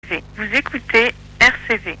RCV. Vous écoutez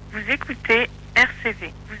RCV. Vous écoutez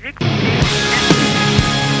RCV. Vous écoutez RCV.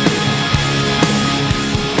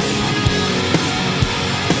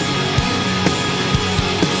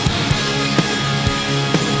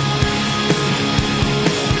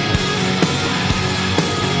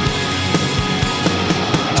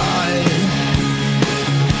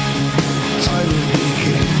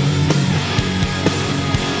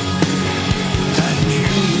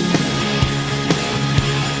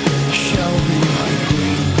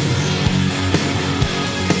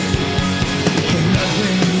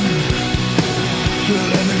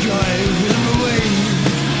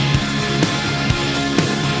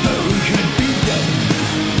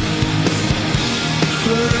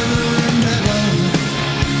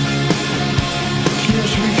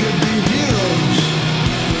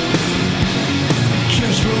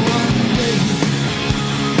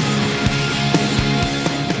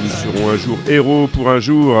 Un jour héros pour un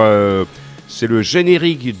jour, c'est le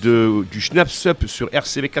générique du Schnaps Ben sur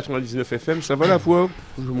RCV 99 FM. Ça va la voix?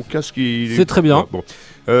 Mon casque c'est très bien. Bon.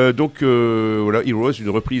 Donc voilà, Heroes, une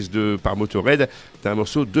reprise par Motorhead d'un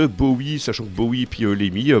morceau de Bowie, sachant que Bowie et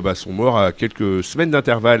Lemmy sont morts à quelques semaines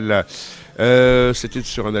d'intervalle. C'était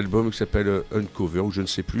sur un album qui s'appelle Uncover, ou je ne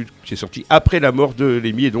sais plus, qui est sorti après la mort de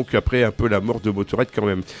Lemmy et donc après un peu la mort de Motorhead quand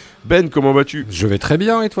même. Ben, comment vas-tu? Je vais très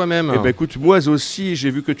bien, et toi-même? Eh ben écoute, moi aussi, j'ai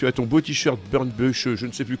vu que tu as ton beau t-shirt Burn Bush, je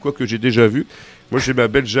ne sais plus quoi, que j'ai déjà vu. Moi j'ai ma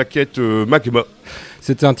belle jaquette Magma.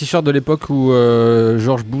 C'était un t-shirt de l'époque où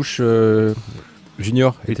George Bush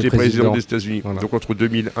Junior était président des États-Unis. Voilà. Donc entre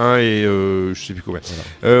 2001 et je sais plus combien.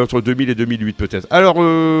 Voilà. Entre 2000 et 2008 peut-être. Alors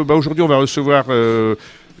aujourd'hui on va recevoir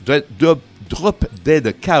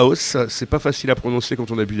DROPDEAD CHAOS. C'est pas facile à prononcer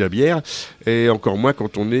quand on a bu de la bière et encore moins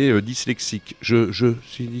quand on est dyslexique. Je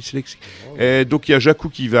suis dyslexique. Et donc il y a Jacquou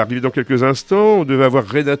qui va arriver dans quelques instants. On devait avoir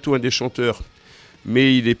Renato, un des chanteurs.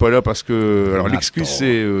 Mais il n'est pas là parce que... Alors l'excuse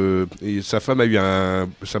c'est... sa femme a eu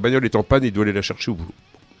sa bagnole est en panne et il doit aller la chercher au boulot.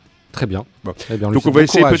 Très bien. Bon. Eh bien, donc on va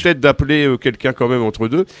essayer peut-être d'appeler quelqu'un quand même entre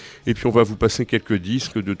deux. Et puis on va vous passer quelques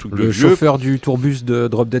disques de trucs de vieux. Le chauffeur du tourbus de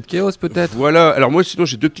DROPDEAD CHAOS peut-être. Voilà. Alors moi sinon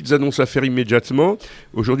j'ai deux petites annonces à faire immédiatement.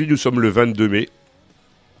 Aujourd'hui nous sommes le 22 mai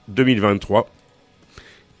 2023.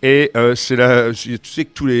 Et c'est tu sais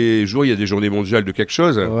que tous les jours il y a des journées mondiales de quelque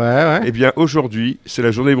chose. Ouais. Eh bien aujourd'hui c'est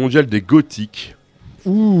la journée mondiale des gothiques.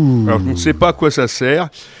 Ouh. Alors je ne sais pas à quoi ça sert.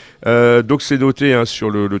 Donc c'est noté sur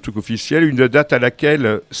le truc officiel, une date à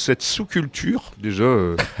laquelle cette sous-culture, déjà...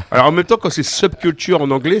 alors en même temps quand c'est subculture en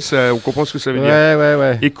anglais, on comprend ce que ça veut dire,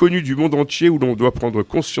 ouais. est connue du monde entier où l'on doit prendre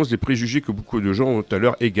conscience des préjugés que beaucoup de gens ont à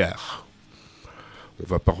leur égard. On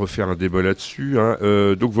va pas refaire un débat là-dessus.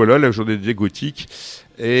 Donc voilà, la journée des gothiques.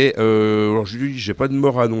 Et alors je lui dis, j'ai pas de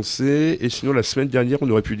mort à annoncer. Et sinon la semaine dernière, on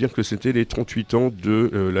aurait pu dire que c'était les 38 ans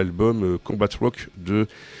de l'album Combat Rock de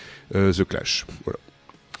The Clash. Voilà.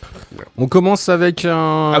 On commence avec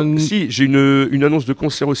un... si, j'ai une annonce de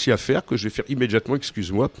concert aussi à faire, que je vais faire immédiatement,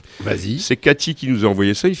 excuse-moi. Vas-y. C'est Cathy qui nous a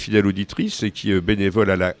envoyé ça, une fidèle auditrice, et qui est bénévole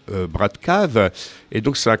à la Brat Cave. Et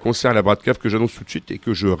donc c'est un concert à la Brat Cave que j'annonce tout de suite et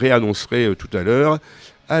que je réannoncerai tout à l'heure.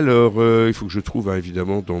 Alors, il faut que je trouve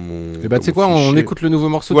évidemment dans mon... Et bah tu sais quoi, on écoute le nouveau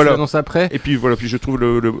morceau, voilà. Tu l'annonces après. Et puis voilà, puis je trouve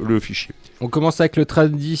le fichier. On commence avec le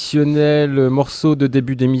traditionnel morceau de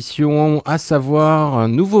début d'émission, à savoir un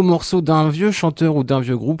nouveau morceau d'un vieux chanteur ou d'un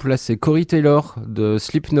vieux groupe. Là c'est Corey Taylor de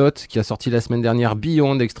Slipknot qui a sorti la semaine dernière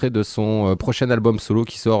Beyond, extrait de son prochain album solo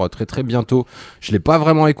qui sort très très bientôt. Je l'ai pas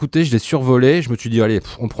vraiment écouté, je l'ai survolé, je me suis dit allez,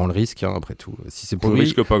 on prend le risque après tout. Si c'est pourri, on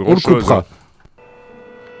risque pas on grand le chose, coupera.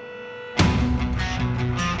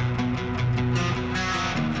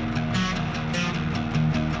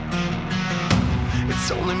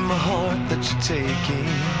 It's only my heart that you're taking,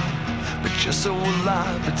 but you're so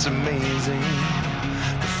alive, it's amazing.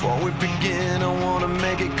 Before we begin, I wanna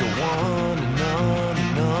make it go on and on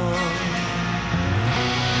and on.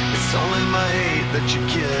 It's only my hate that you're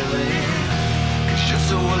killing, 'cause you're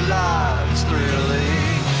so alive, it's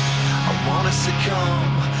thrilling. I wanna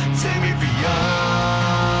succumb, take me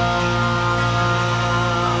beyond.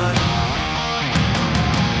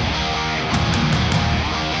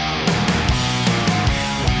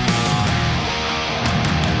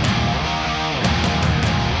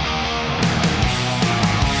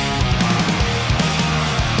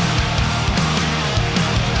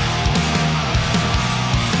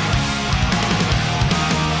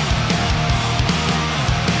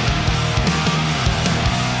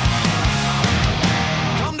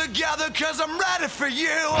 Cause I'm ready for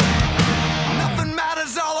you. Nothing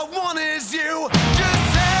matters, all I want is you. Just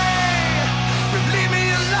say, leave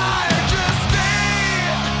me alive. Just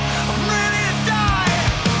stay, I'm ready to die.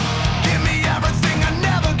 Give me everything I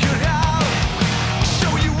never could have.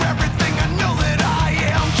 Show you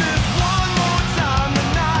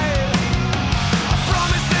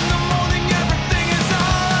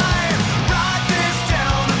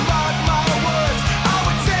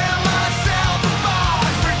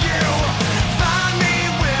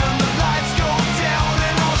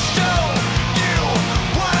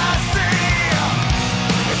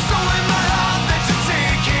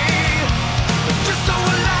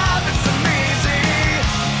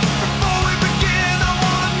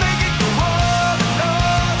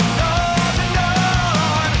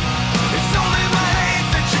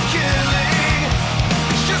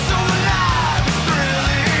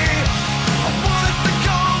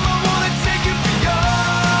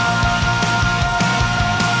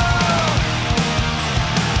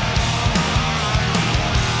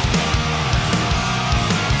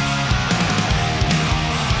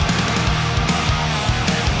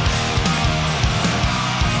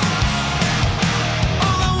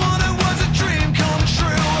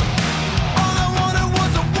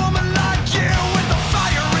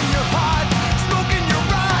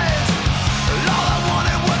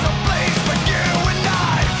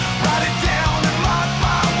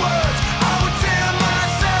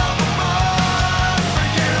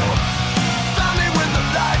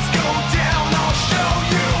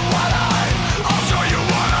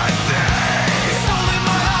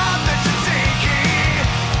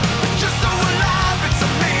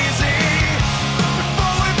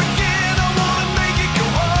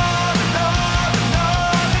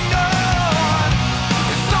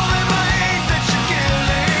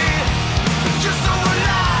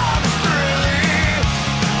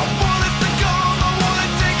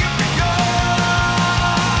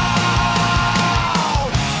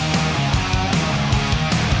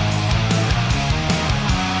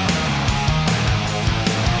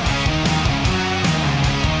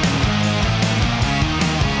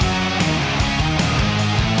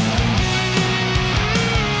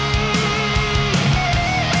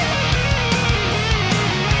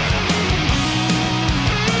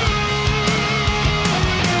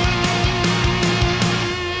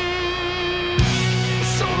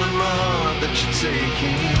that you're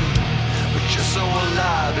taking, but you're so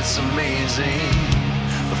alive, it's amazing.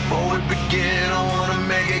 Before we begin, I wanna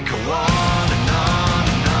make it go on and on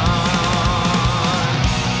and on.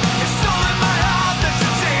 It's all in my heart that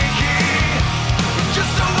you're taking, but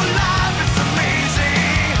you're so alive, it's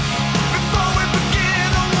amazing. Before we begin,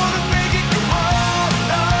 I wanna make it go on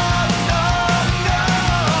and on and on and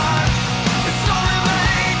on. It's all in my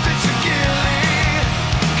hate that you're killing,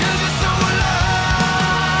 'cause you're so alive.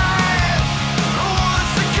 I wanna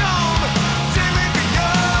succumb, take me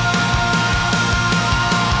beyond.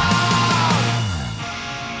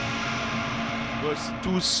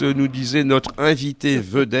 Tous nous disait notre invité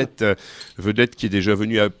vedette qui est déjà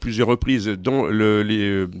venu à plusieurs reprises dans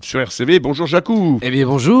sur RCV. Bonjour Jacquou. Eh bien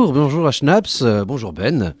bonjour à Schnaps, bonjour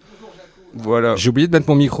Ben. Voilà. J'ai oublié de mettre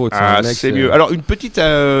mon micro. Ah, mec, c'est mieux. Alors, une petite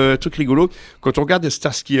truc rigolo. Quand on regarde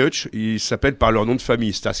Starsky et Hutch, ils s'appellent par leur nom de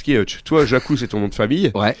famille. Starsky et Hutch. Toi, Jacquou, c'est ton nom de famille.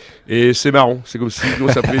 Ouais. Et c'est marrant. C'est comme si nous,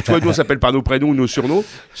 on s'appelait. Toi, nous, on s'appelle par nos prénoms ou nos surnoms.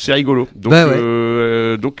 C'est rigolo. Donc, bah ouais.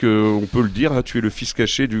 On peut le dire. Hein, tu es le fils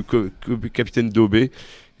caché du capitaine Daubé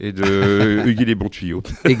et de Hugues les bons tuyaux.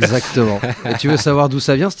 Exactement. Et tu veux savoir d'où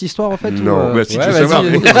ça vient cette histoire en fait? Non, bah si ouais, tu veux savoir.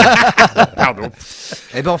 Pardon.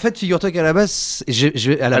 Eh ben en fait, figure-toi qu'à la base,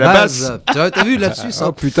 à la base. base, t'as vu lapsus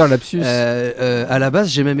Oh putain, lapsus. à la base,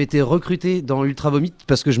 j'ai même été recruté dans Ultra Vomit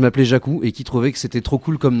parce que je m'appelais Jacquou et qu'ils trouvaient que c'était trop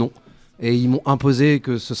cool comme nom. Et ils m'ont imposé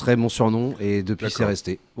que ce serait mon surnom et depuis c'est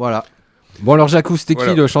resté. Voilà. Bon alors Jacquou, c'était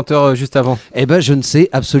qui le chanteur juste avant? Eh ben je ne sais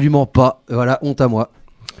absolument pas. Voilà, honte à moi.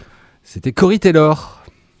 C'était Corey Taylor.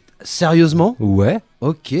 Sérieusement? Ouais.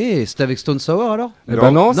 Ok, c'était avec Stone Sour alors? Eh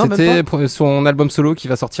ben non, Non, c'était son album solo qui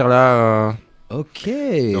va sortir là. Ok.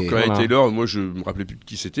 Donc Corey Taylor, moi je me rappelais plus de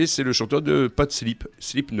qui c'était, c'est le chanteur de Pas de Slip,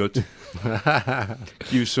 Slipknot,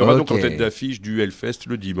 qui sera donc en tête d'affiche du Hellfest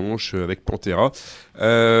le dimanche avec Pantera.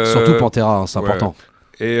 Surtout Pantera, hein, c'est important.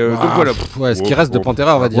 Et donc voilà. Ce qui reste de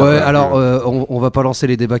Pantera, on va dire. Ouais, alors on va pas lancer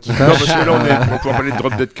les débats qui Non, fâchent. parce que là on peut parler de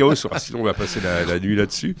Drop Dead Chaos, sinon on va passer la nuit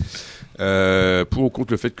là-dessus. Pour ou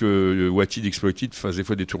contre le fait que Wati d'Exploited fasse des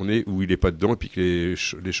fois des tournées où il est pas dedans et puis que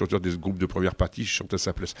les chanteurs des groupes de première partie chantent à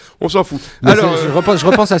sa place. On s'en fout. Mais alors, je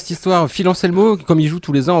repense à cette histoire. Phil Anselmo, comme il joue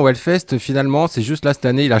tous les ans au Hellfest, finalement, c'est juste là cette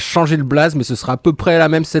année, il a changé le blaze, mais ce sera à peu près la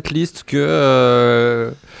même setlist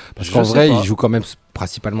que. Parce qu'en vrai, il joue quand même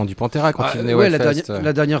principalement du Pantera quand il venait au Hellfest.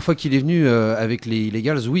 La dernière fois qu'il est venu avec les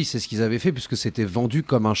Illegals, oui, c'est ce qu'ils avaient fait puisque c'était vendu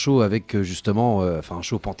comme un show avec justement, un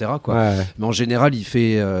show Pantera quoi. Ouais. Mais en général, il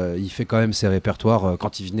fait quand même ses répertoires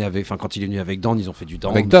quand il est venu avec Dan, ils ont fait du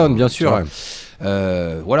Dan. Avec Dan, bien sûr.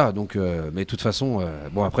 Voilà, donc, mais de toute façon,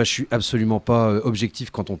 bon après, je suis absolument pas objectif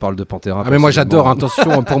quand on parle de Pantera. Ah mais moi j'adore.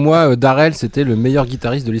 Attention, pour moi, Darrell c'était le meilleur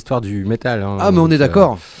guitariste de l'histoire du métal. Hein, ah mais on est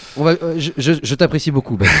d'accord. Je t'apprécie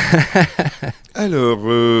beaucoup. Ben. Alors,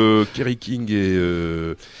 Kerry King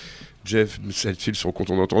et Jeff Selfield sont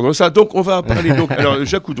contents d'entendre ça. Donc, on va parler. Alors,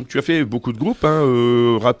 Jacquou, donc tu as fait beaucoup de groupes,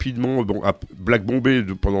 rapidement. Bon, à Black Bombay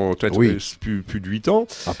pendant peut-être plus de 8 ans.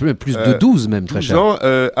 Un peu plus de 12 même, très cher. Ans.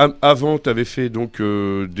 Avant, tu avais fait donc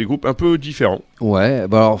des groupes un peu différents. Ouais,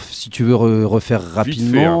 bah alors si tu veux refaire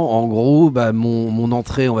rapidement, en gros, bah, mon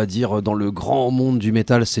entrée, on va dire, dans le grand monde du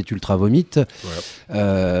métal, c'est Ultra Vomit,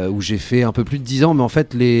 où j'ai fait un peu plus de 10 ans, mais en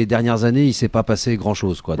fait, les dernières années, il s'est pas passé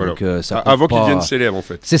grand-chose, quoi. Voilà. Donc, ça avant qu'ils deviennent célèbres, en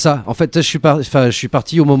fait. C'est ça. En fait, je suis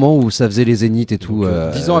parti au moment où ça faisait les zéniths et tout.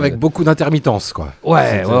 10 ans avec beaucoup d'intermittence, quoi.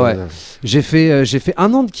 Ouais. J'ai fait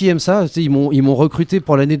un an de Qui aime ça. Ils m'ont recruté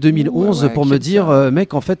pour l'année 2011 pour me dire,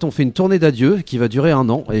 mec, en fait, on fait une tournée d'adieu qui va durer 1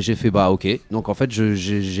 an. Et j'ai fait, bah, ok. Donc, en fait,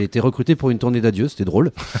 j'ai été recruté pour une tournée d'adieu. C'était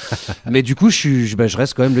drôle. Mais du coup, je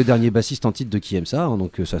reste quand même le dernier bassiste en titre de Qui aime ça. Hein,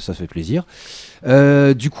 donc, ça fait plaisir.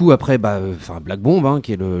 Du coup, après, Black Bomb, hein,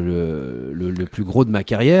 qui est le plus gros de ma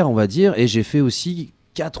carrière, on va dire. Et j'ai fait aussi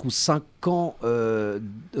 4 ou 5 ans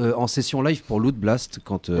en session live pour Loot Blast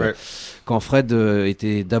quand Fred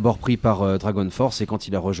était d'abord pris par Dragon Force et quand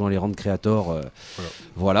il a rejoint les rangs de Creator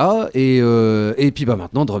voilà. Et puis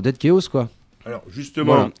maintenant Drop Dead Chaos quoi. Alors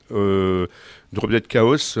justement Drop Dead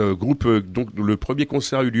Chaos groupe donc le premier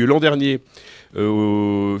concert a eu lieu l'an dernier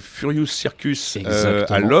au Furious Circus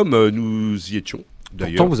à l'Homme, nous y étions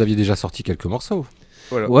d'ailleurs. Pourtant vous aviez déjà sorti quelques morceaux.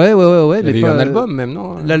 Voilà. Ouais. Il y avait eu un album même,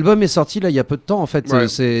 non? L'album est sorti là il y a peu de temps en fait. Ouais.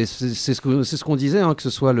 C'est ce qu'on disait, hein, que ce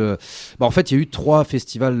soit le. En fait, il y a eu 3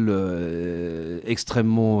 festivals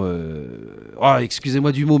extrêmement.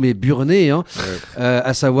 Excusez-moi du mot, mais burnés, hein,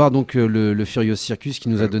 à savoir donc le Furious Circus qui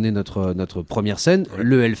nous a donné notre première scène,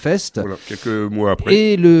 le Hellfest. Voilà, quelques mois après.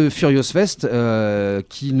 Et le Furious Fest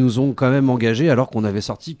qui nous ont quand même engagés alors qu'on avait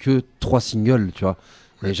sorti que 3 singles, tu vois.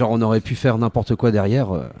 Et genre, on aurait pu faire n'importe quoi derrière,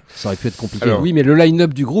 ça aurait pu être compliqué. Alors, Oui, mais le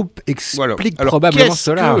line-up du groupe explique Alors, probablement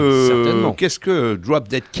cela. certainement. Qu'est-ce que Drop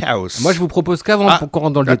Dead Chaos? Moi, je vous propose qu'avant qu'on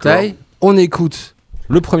rentre dans le d'accord. détail, on écoute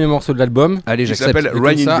le premier morceau de l'album. Allez, Il j'accepte. s'appelle Et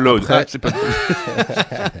Rain tout ça, in Blood. après- C'est pas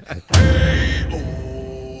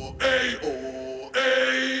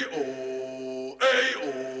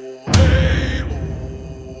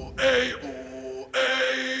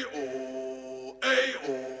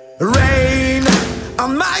Rain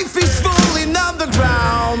on my face falling on the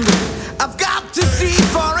ground. I've got to see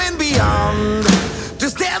far and beyond to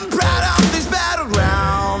stand proud on this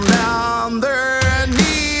battleground.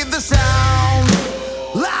 Underneath the sound,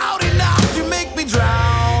 loud enough to make me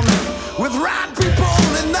drown. With right people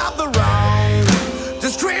and not the wrong, to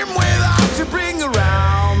scream without to bring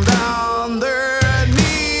around.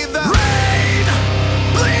 Underneath the rain,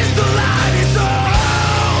 please the light is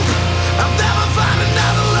old. I've never found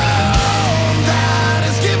another love that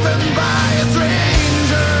is given by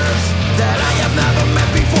strangers that I have never met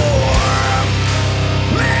before.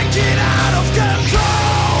 Make it out of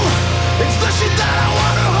control. It's the shit that I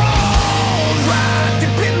wanna hold right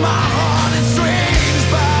deep in my heart. It's strange,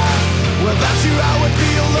 but without you I would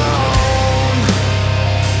be alone.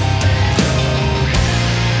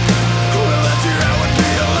 Without you I would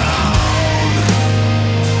be alone.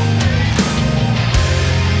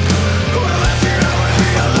 Without you I would be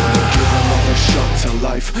alone. Give another shot to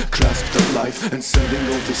life, clasp the life, and sending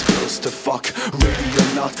all these girls to fuck. Ready or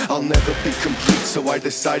not, I'll never be complete, so I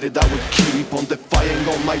decided I would keep on defying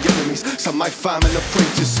all my enemies. Some my famine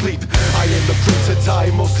afraid to sleep. I ain't afraid to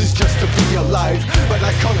die, mostly just to be alive. But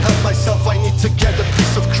I can't help myself, I need to get a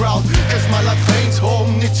piece of crowd. Cause my life ain't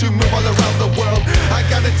home, need to move all around the world. I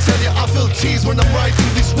gotta tell you, I feel teased when I'm writing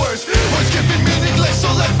these words. Words can be meaningless, so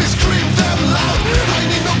let me scream them loud. I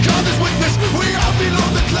need no God as witness, we are below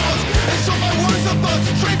the clouds. And so my words are about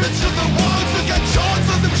to dream into the walls. Look at charts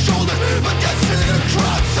on them shoulders, but that's in a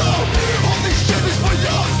crowd. So all this shit is for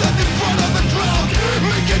y'all, stand in front of the crowd.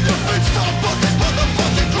 Making your feet stop on this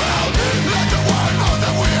motherfucking ground. Let the world know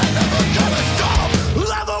that we are never gonna stop.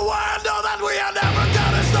 Let the world know that we are never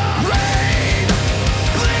gonna stop. Rain,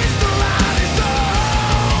 please the light is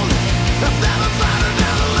on. I've never found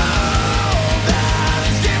another love that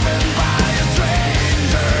is given by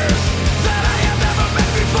strangers that I have never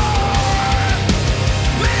met before.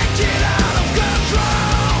 Make it out of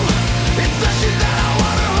control. It's the shit that I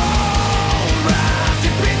wanna hold right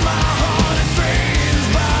deep in my heart. It's strange,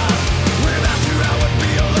 but without you I would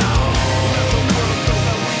be alone. Let the world know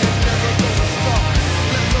that we are never gonna stop.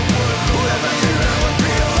 Let the world know without you I would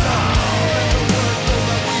be alone. Let the world know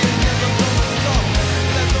that we are never gonna stop.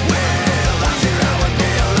 Let the world know without you I would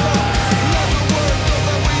be alone. Let the world know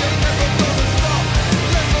that we are never gonna stop.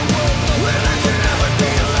 Let the world know without you I would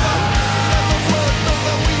be alone. Let the world know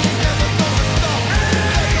that we are never gonna stop. Let the world know that we are never gonna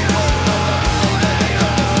stop.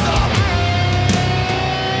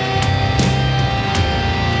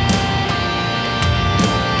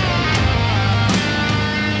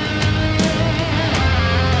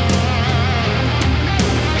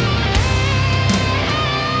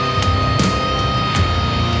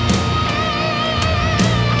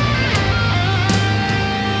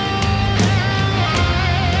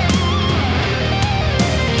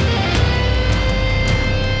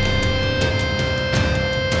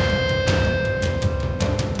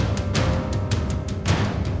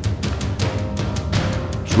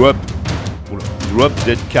 Drop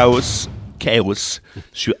Dead Chaos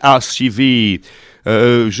sur RCV.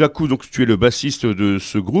 Jacquou, donc tu es le bassiste de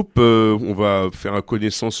ce groupe. On va faire une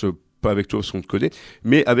connaissance, pas avec toi parce qu'on te connaît,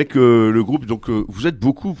 mais avec le groupe. Donc vous êtes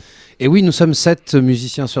beaucoup. Et oui, nous sommes 7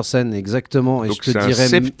 musiciens sur scène, exactement. Et Donc je te c'est dirais un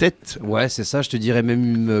septet. Ouais, c'est ça. Je te dirais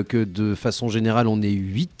même que de façon générale, on est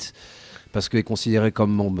 8. Parce qu'il est considéré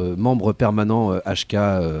comme membre permanent HK,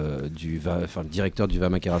 le directeur du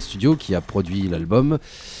Vamakara Studio, qui a produit l'album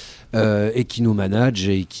et qui nous manage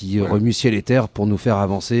et qui remue ciel et terre pour nous faire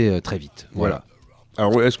avancer très vite. Voilà.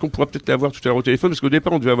 Alors, est-ce qu'on pourra peut-être l'avoir tout à l'heure au téléphone? Parce qu'au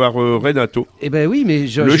départ, on devait avoir Renato, Eh ben oui, mais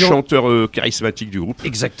le chanteur charismatique du groupe.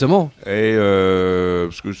 Exactement. Et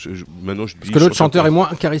parce que maintenant, je dis. Parce que l'autre chanteur est moins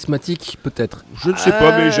charismatique, peut-être. Je ne sais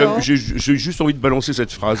pas, mais j'ai juste envie de balancer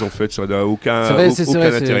cette phrase en fait. Ça n'a aucun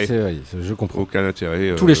intérêt. C'est vrai, je comprends. Aucun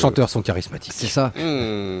intérêt. Tous les chanteurs sont charismatiques. C'est ça.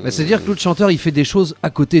 C'est-à-dire que l'autre chanteur, il fait des choses à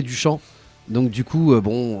côté du chant. Donc du coup,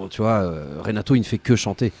 tu vois, Renato, il ne fait que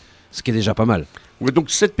chanter. Ce qui est déjà pas mal. Ouais, donc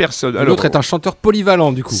 7 personnes. L'autre est un chanteur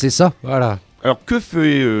polyvalent, du coup. C'est ça. Voilà. Alors, que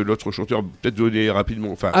fait l'autre chanteur? Peut-être donner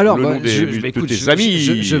rapidement. Enfin, Alors, le nom écoute, de tes amis.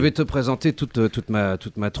 je vais te présenter toute ma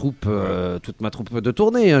troupe, toute ma troupe de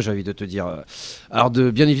tournée. J'ai envie de te dire. Alors,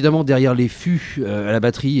 bien évidemment, derrière les fûts à la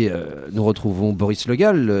batterie, nous retrouvons Boris Le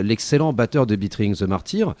Gall, l'excellent batteur de Beatring the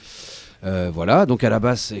Martyr. Voilà, donc à la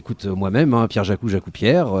basse, écoute, moi-même, Pierre Jacquou,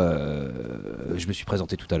 Pierre, je me suis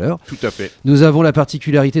présenté tout à l'heure. Tout à fait. Nous avons la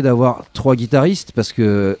particularité d'avoir 3 guitaristes parce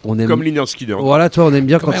que on aime. Comme Lynyrd Skynyrd. Voilà, toi, on aime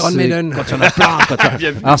bien quand Iron Maiden. il y en a plein.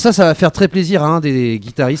 Bien vu. Alors ça va faire très plaisir à un des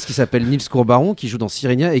guitaristes qui s'appelle Nils Courbaron, qui joue dans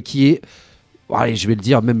Sirenia et qui est, allez, je vais le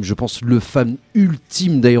dire, même je pense le fan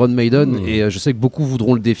ultime d'Iron Maiden. Et je sais que beaucoup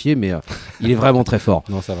voudront le défier, mais il est vraiment très fort.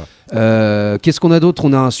 Non, ça va. Qu'est-ce qu'on a d'autre?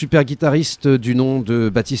 On a un super guitariste du nom de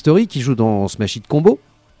Battistory qui joue dans Smash Hit Combo.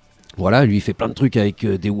 Voilà, lui il fait plein de trucs avec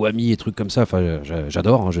des whammy et trucs comme ça. Enfin,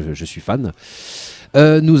 j'adore, je suis fan.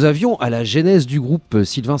 Nous avions à la genèse du groupe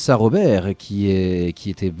Sylvain Sarrobert qui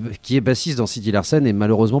est bassiste dans Sidi Larsen et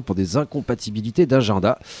malheureusement pour des incompatibilités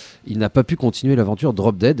d'agenda, il n'a pas pu continuer l'aventure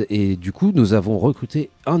Drop Dead et du coup nous avons recruté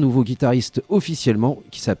un nouveau guitariste officiellement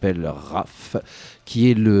qui s'appelle Raph, qui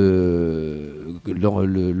est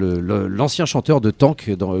l'ancien chanteur de Tank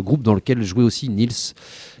dans le groupe dans lequel jouait aussi Nils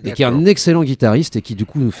et qui est un excellent guitariste et qui du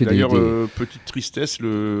coup nous fait D'ailleurs, petite tristesse,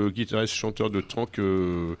 le guitariste chanteur de Tank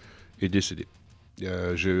est décédé.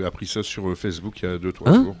 J'ai appris ça sur Facebook il y a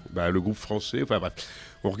 2-3 jours. Le groupe français, enfin bref,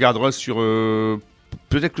 on regardera sur...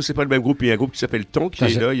 Peut-être que c'est pas le même groupe, il y a un groupe qui s'appelle Tank,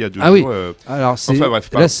 et là il y a 2 jours... Oui. Alors c'est, enfin, bref,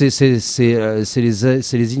 là c'est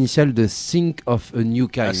les initiales de Think of a New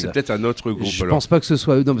Kind. c'est peut-être un autre groupe. Je pense pas que ce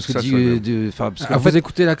soit eux, non, parce que vous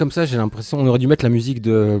écoutez là comme ça, j'ai l'impression on aurait dû mettre la musique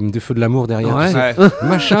de Feu de l'amour derrière. Ouais. Tu sais.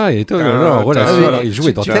 Machin et tout. Il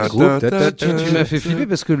jouait dans tel groupe. Tu m'as fait flipper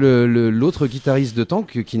parce que l'autre guitariste de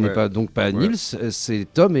Tank, qui n'est pas Nils, c'est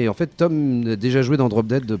Tom, et en fait Tom a déjà joué dans Drop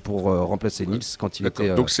Dead pour remplacer Nils quand il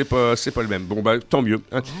était. Donc c'est pas le même. Bon bah tant mieux.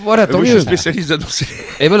 Voilà, tant mieux. Je suis spécialiste d'annoncer.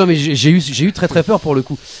 Et ben non, mais j'ai eu très très peur pour le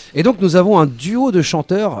coup. Et donc nous avons un duo de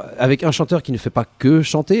chanteurs avec un chanteur qui ne fait pas que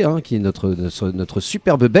chanter, qui est notre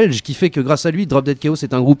superbe belge, qui fait que grâce à lui, Drop Dead Chaos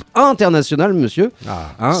est un groupe international, monsieur.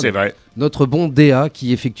 C'est vrai. Notre bon DA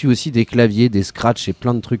qui effectue aussi des claviers, des scratchs et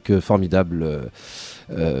plein de trucs formidables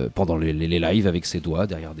pendant les lives avec ses doigts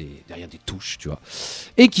derrière des touches, tu vois.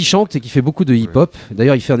 Et qui chante et qui fait beaucoup de hip-hop.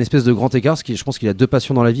 D'ailleurs, il fait un espèce de grand écart, je pense qu'il a 2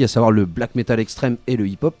 passions dans la vie, à savoir le black metal extrême et le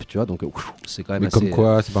hip-hop, tu vois. Donc c'est quand même assez... comme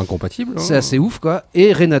quoi, c'est pas incompatible. C'est assez ouf, quoi.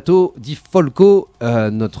 Et Renato Di Folco,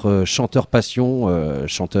 notre chanteur passion,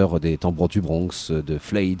 chanteur des Tambours du Bronx, de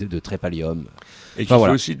Flayed, de Trépalium. Et qui fait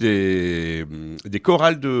aussi des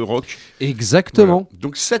chorales de rock. Exactement. Voilà.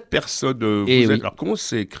 Donc 7 personnes, alors comment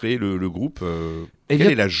s'est créé le groupe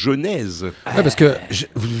quelle est la genèse? Parce que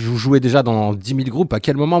vous jouez déjà dans 10 000 groupes. À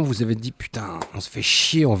quel moment vous vous avez dit putain, on se fait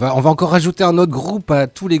chier, on va encore rajouter un autre groupe à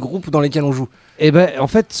tous les groupes dans lesquels on joue? En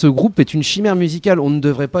fait, ce groupe est une chimère musicale. On ne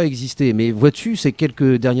devrait pas exister. Mais vois-tu, ces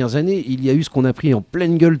quelques dernières années, il y a eu ce qu'on a pris en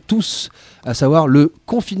pleine gueule tous, à savoir le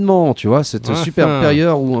confinement. Tu vois, cette superbe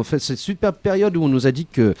période où on nous a dit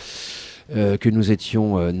que nous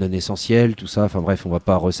étions non essentiels, tout ça. Enfin bref, on va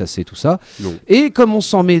pas ressasser tout ça. Non. Et comme on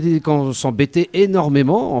s'embêtait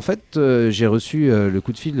énormément, en fait, j'ai reçu le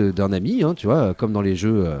coup de fil d'un ami, tu vois, comme dans les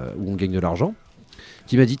jeux où on gagne de l'argent,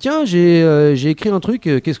 qui m'a dit tiens, j'ai écrit un truc,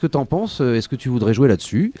 qu'est-ce que t'en penses? Est-ce que tu voudrais jouer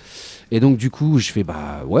là-dessus? Et donc du coup, je fais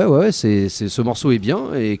ouais, ce morceau est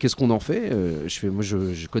bien. Et qu'est-ce qu'on en fait? Moi,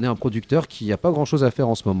 je connais un producteur qui a pas grand-chose à faire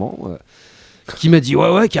en ce moment. Qui m'a dit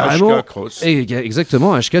ouais carrément. HK Cross.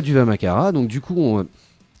 Exactement, HK du Vamakara. Donc du coup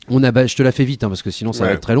je te la fais vite parce que sinon ça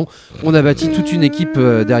va être très long. On a bâti toute une équipe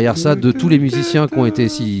derrière ça de tous les musiciens qui ont été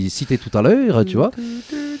cités tout à l'heure, tu vois.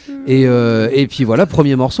 Et puis voilà,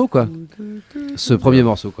 premier morceau quoi.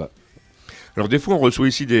 Alors des fois on reçoit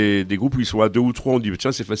ici des groupes où ils sont à 2 ou 3, on dit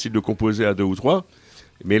tiens c'est facile de composer à 2 ou 3,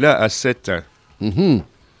 mais là à 7.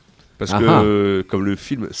 Parce que, comme le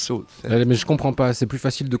film So. Mais je comprends pas, c'est plus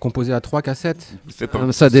facile de composer à 3 qu'à 7.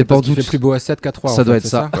 Ça dépend d'où. C'est plus beau à 7 qu'à 3. Ça doit être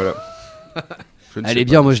ça. Voilà. Elle est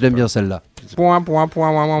bien, moi je l'aime bien celle-là. Point.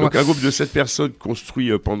 Donc un groupe de 7 personnes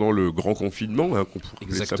construit pendant le grand confinement, qu'on pourrait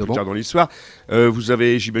laisser ça plus tard dans l'histoire. Vous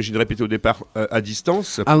avez, j'imagine, répété au départ à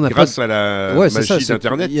distance, grâce à la magie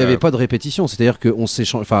d'Internet. Il n'y avait pas de répétition, c'est-à-dire qu'on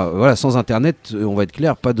s'échange. Enfin voilà, sans Internet, on va être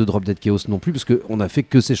clair, pas de Drop Dead Chaos non plus, parce qu'on a fait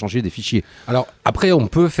que s'échanger des fichiers. Alors après, on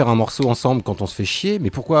peut faire un morceau ensemble quand on se fait chier, mais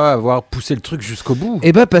pourquoi avoir poussé le truc jusqu'au bout?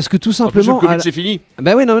 Parce que tout simplement. C'est fini.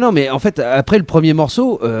 Non, mais en fait, après le premier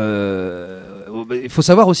morceau. Il faut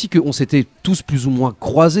savoir aussi qu'on s'était tous plus ou moins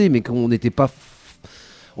croisés, mais qu'on n'était pas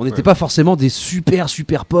forcément des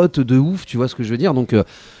super potes de ouf, tu vois ce que je veux dire. Donc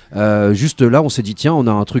juste là on s'est dit tiens, on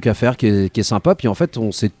a un truc à faire qui est sympa, puis en fait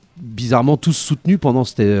on s'est bizarrement tous soutenus pendant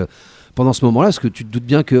pendant ce moment-là, parce que tu te doutes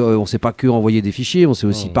bien qu'on s'est pas que envoyé des fichiers, on s'est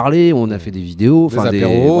aussi parlé, on a fait des vidéos, Des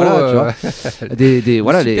apéros, voilà, tu vois,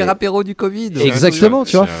 voilà, super apéro du Covid. Exactement,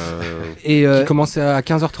 tu vois. Et Qui commençait à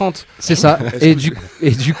 15h30. c'est ça. Et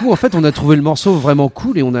du coup, en fait, on a trouvé le morceau vraiment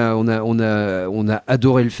cool et on a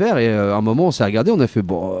adoré le faire. Et à un moment, on s'est regardé, on a fait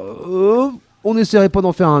on n'essaierait pas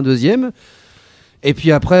d'en faire un deuxième. Et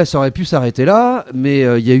puis après, ça aurait pu s'arrêter là, mais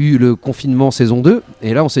il y a eu le confinement saison 2.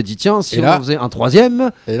 Et là, on s'est dit, tiens, si on en faisait un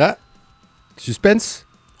troisième. Et là, suspense.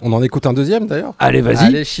 On en écoute un deuxième d'ailleurs. Allez, vas-y.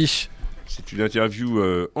 Allez, chiche. C'est une interview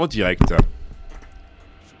en direct.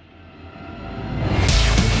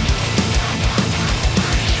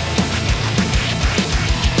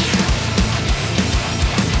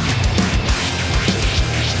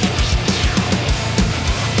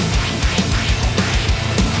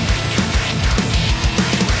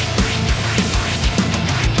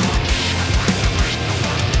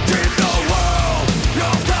 In the world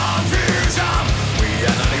of confusion, we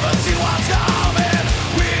haven't even seen what's coming.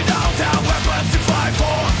 We don't have weapons to fight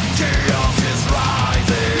for chaos.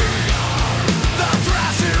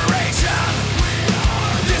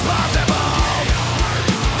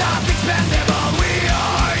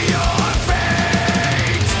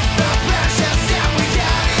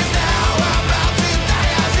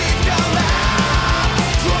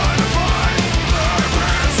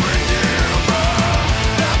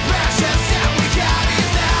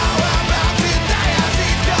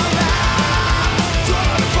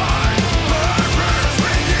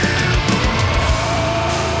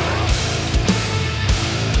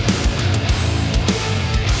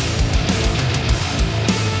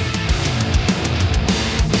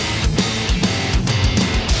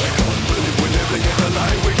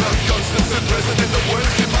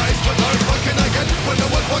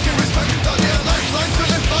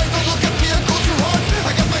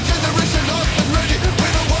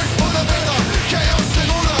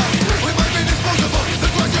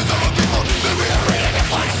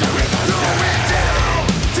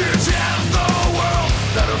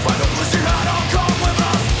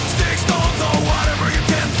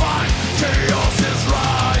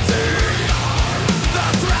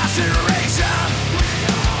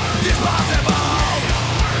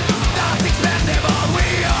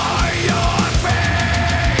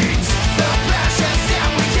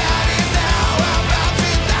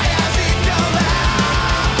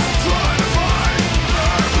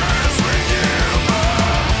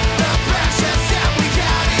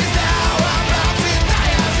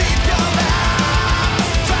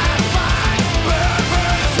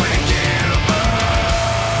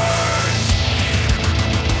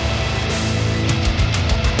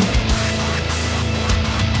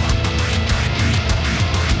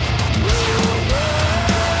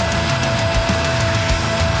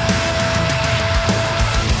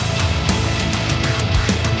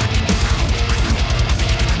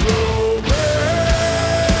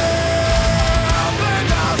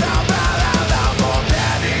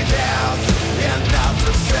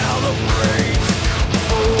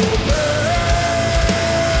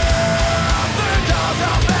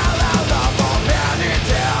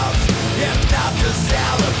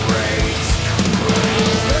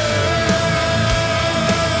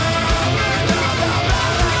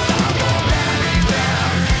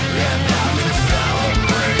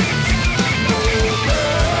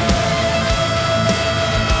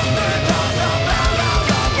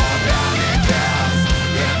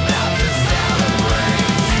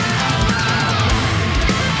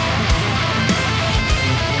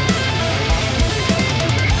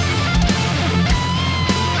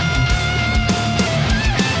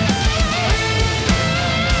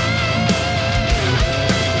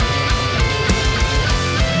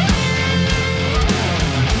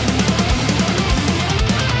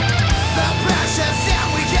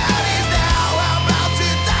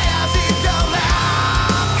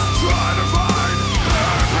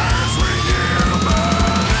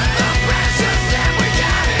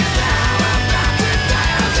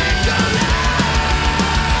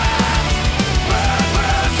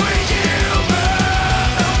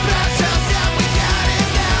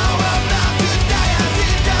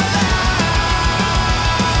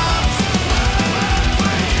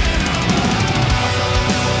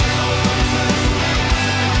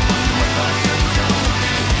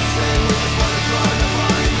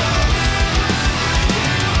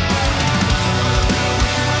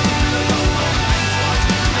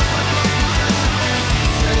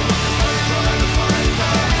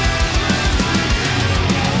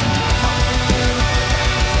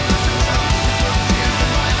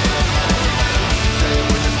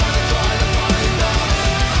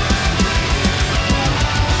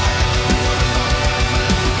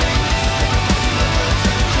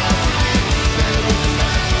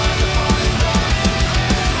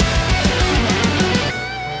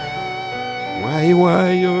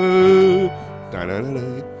 joyeux. Ta-la-la-la.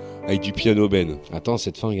 Avec du piano Ben. Attends,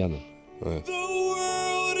 cette fin, regarde. Ouais. The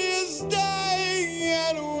world is dying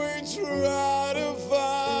and we try to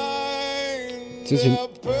find C'est une- a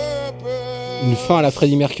purpose. Une fin à la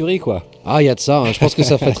Freddie Mercury, quoi. Ah, il y a de ça, hein. Je pense que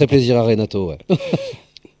ça ferait très plaisir à Renato, ouais.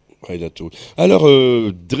 Renato. Alors,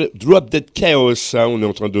 Drop Dead Chaos, hein, on est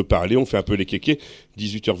en train de parler, on fait un peu les kékés.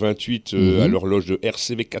 18h28 à l'horloge de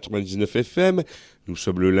RCV 99 FM. Nous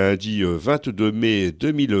sommes le lundi 22 mai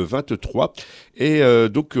 2023. Et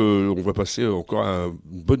donc, on va passer encore une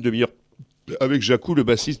bonne demi-heure avec Jacquou, le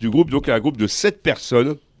bassiste du groupe. Donc, un groupe de 7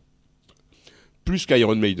 personnes. Plus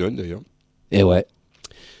qu'Iron Maiden, d'ailleurs. Et ouais,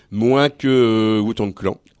 Moins que Wu-Tang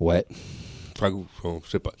Clan. ouais. Enfin,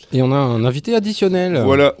 je sais pas. Et on a un invité additionnel.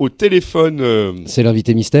 Voilà, au téléphone, C'est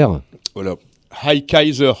l'invité mystère. voilà, Hi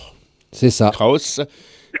Kaiser C'est ça. Kraus,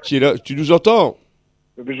 qui est là. Tu nous entends?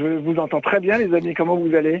 Je vous entends très bien, les amis. Comment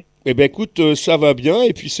vous allez? Eh ben écoute, ça va bien,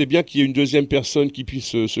 et puis c'est bien qu'il y ait une deuxième personne qui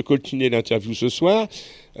puisse se coltiner l'interview ce soir.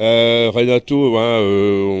 Renato,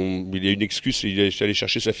 il a une excuse, il est allé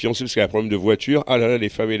chercher sa fiancée parce qu'il a un problème de voiture. Ah là là, les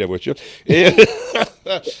femmes et la voiture. Et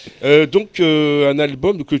donc un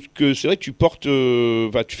album que c'est vrai que tu portes,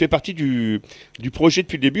 tu fais partie du projet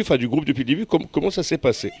depuis le début, enfin du groupe depuis le début. Comment ça s'est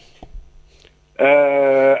passé?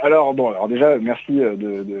 Alors déjà, merci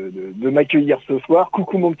de m'accueillir ce soir.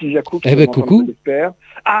 Coucou mon petit Jacquou. Eh ben, coucou. J'espère.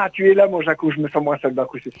 Ah, tu es là mon Jacquou, je me sens moins seul d'un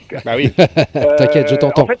coup, c'est super. Bah oui. T'inquiète, je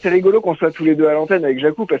t'entends. En fait, c'est rigolo qu'on soit tous les deux à l'antenne avec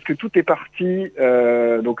Jacquou parce que tout est parti,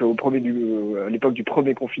 donc à l'époque du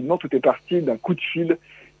premier confinement, tout est parti d'un coup de fil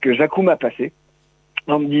que Jacquou m'a passé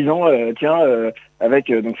en me disant,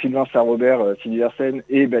 avec donc Sylvain Saint-Robert, Sylvie Arsène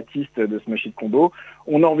et Baptiste de Smash It Combo,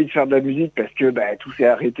 on a envie de faire de la musique parce que tout s'est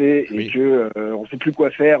arrêté et Oui. que on sait plus quoi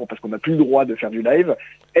faire parce qu'on n'a plus le droit de faire du live.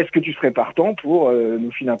 Est-ce que tu serais partant pour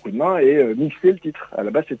nous filer un coup de main et mixer le titre? À la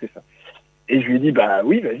base, c'était ça. Et je lui ai dit,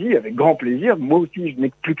 oui, vas-y, avec grand plaisir. Moi aussi, je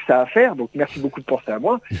n'ai plus que ça à faire, donc merci beaucoup de penser à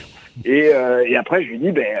moi. Et après, je lui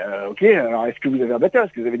ai dit, ok, alors est-ce que vous avez un batteur?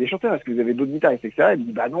 Est-ce que vous avez des chanteurs? Est-ce que vous avez d'autres guitaristes, etc. Il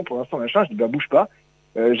me dit, non, pour l'instant, machin. Je dis, bouge pas.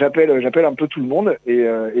 J'appelle un peu tout le monde.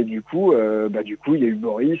 Et du coup, il y a eu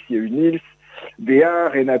Boris, il y a eu Nils, Béa,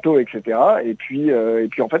 Renato, etc. Et puis,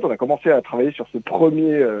 en fait, on a commencé à travailler sur ce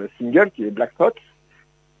premier single qui est Black Thoughts.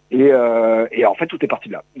 Et en fait, tout est parti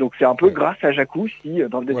de là. Donc, c'est un peu grâce à Jacquou si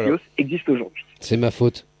Drop Dead Chaos existe aujourd'hui. C'est ma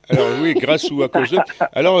faute. Alors oui, grâce ou à cause de.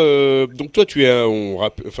 Alors donc toi tu es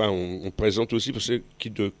on présente aussi pour ceux qui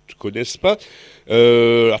ne te connaissent pas.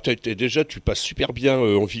 Alors tu passes super bien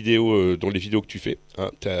en vidéo dans les vidéos que tu fais. Hein,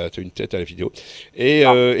 t'as une tête à la vidéo. Et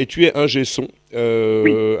tu es ingé son,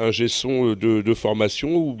 ingé son de formation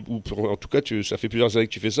ou en tout cas ça fait plusieurs années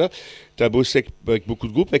que tu fais ça. Tu as bossé avec beaucoup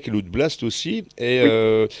de groupes, avec Loot Blast aussi. Et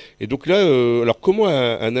donc là, alors comment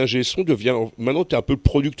un ingé son devient maintenant tu es un peu le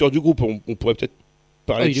producteur du groupe. On pourrait peut-être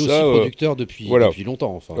parler Il est de aussi ça. producteur depuis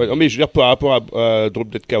longtemps. Enfin. Ouais, non, mais je veux dire par rapport à Drop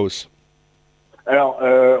Dead Chaos. Alors,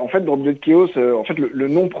 en fait, Drop Dead Chaos, le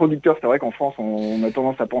nom producteur, c'est vrai qu'en France, on a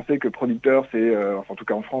tendance à penser que producteur, c'est, en tout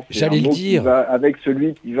cas en France, c'est J'allais un le mot dire. qui va avec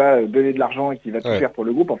celui qui va donner de l'argent et qui va tout Ouais. faire pour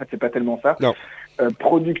le groupe. En fait, c'est pas tellement ça. Non.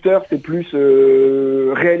 Producteur, c'est plus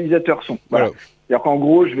réalisateur son. Voilà. C'est-à-dire qu'en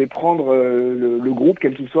gros, je vais prendre le groupe,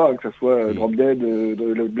 quel qu'il soit, que ce soit Drop Dead,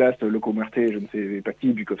 Load Blast, Loco Muerte, je ne sais pas qui,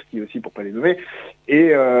 Bukowski aussi, pour pas les nommer. Et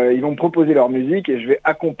ils vont me proposer leur musique et je vais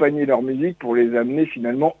accompagner leur musique pour les amener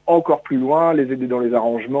finalement encore plus loin, les aider dans les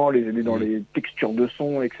arrangements, les aider dans les textures de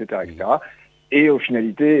son, etc., etc. Et aux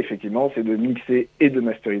finalités, effectivement, c'est de mixer et de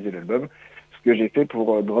masteriser l'album, ce que j'ai fait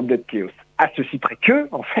pour Drop Dead Chaos. À ceci près que,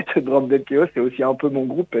 en fait, Drop Dead Chaos, c'est aussi un peu mon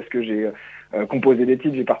groupe parce que j'ai composé des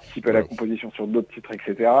titres, j'ai participé à la composition sur d'autres titres,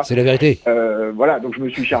 etc. C'est la vérité. Voilà, donc je me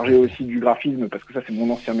suis chargé aussi du graphisme parce que ça c'est mon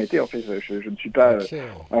ancien métier. En fait, je ne suis pas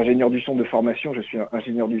ingénieur du son de formation, je suis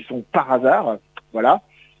ingénieur du son par hasard. Voilà.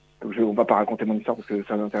 Donc on va pas raconter mon histoire parce que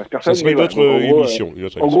ça n'intéresse personne. Ça serait une mais autre voilà, donc, en gros, émission.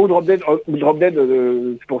 En gros, Drop Dead,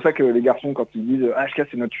 c'est pour ça que les garçons quand ils disent HK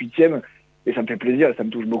c'est notre 8e, et ça me fait plaisir, et ça me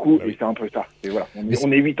touche beaucoup, et c'est un peu ça. Et voilà,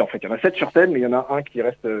 on est 8 en fait. Il y en a 7 sur scène, mais il y en a un qui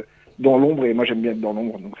reste dans l'ombre, et moi j'aime bien être dans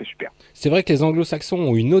l'ombre, donc c'est super. C'est vrai que les anglo-saxons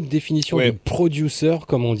ont une autre définition Ouais. du producer,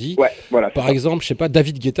 comme on dit. Ouais, voilà. Par exemple, je sais pas,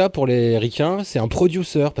 David Guetta pour les ricains, c'est un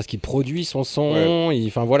producer parce qu'il produit son son.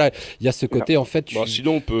 Enfin voilà, il y a ce côté en fait. Bon,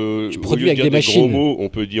 sinon, on peut tu au produis lieu de avec dire des gros machines. mots, on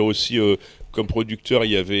peut dire aussi comme producteur,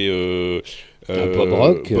 il y avait Bob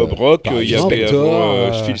Rock, il y exemple. avait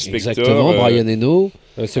avant Phil Spector, Exactement, Brian Eno.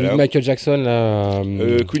 Celui voilà. de Michael Jackson là.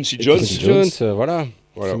 Quincy Jones. Quincy Jones, voilà.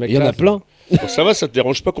 Voilà. Ce Il y en a mec-là, plein. Bon, ça va, ça te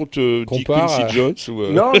dérange pas qu'on te dit Compare Quincy à- Jones ou,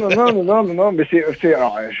 Non, mais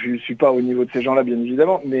alors, je suis pas au niveau de ces gens-là, bien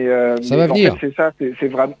évidemment, mais Ça mais va en venir. fait, c'est ça, c'est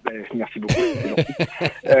vraiment. Merci beaucoup. C'est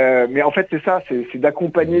gentil. Mais en fait, c'est ça, c'est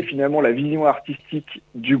d'accompagner finalement la vision artistique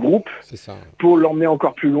du groupe C'est ça. pour l'emmener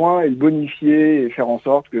encore plus loin et le bonifier et faire en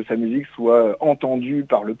sorte que sa musique soit entendue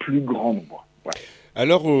par le plus grand nombre. Voilà.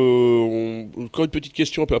 Alors, encore une petite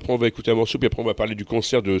question, puis après on va écouter un morceau, puis après on va parler du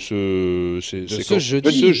concert de ce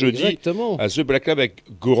jeudi. Exactement. à The Black Lab avec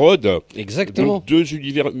Gorod. Exactement. Donc, deux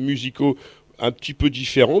univers musicaux un petit peu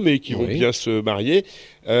différents, mais qui vont Oui. bien se marier.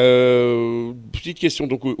 Petite question,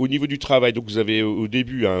 donc au niveau du travail, donc vous avez au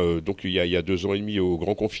début, donc il y a 2 ans et demi au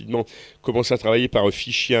grand confinement, commencé à travailler par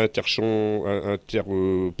fichier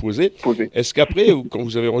interposé. Posé. Est-ce qu'après, quand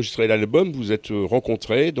vous avez enregistré l'album, vous êtes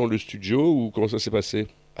rencontrés dans le studio ou comment ça s'est passé?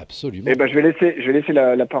 Absolument. Eh ben, je vais laisser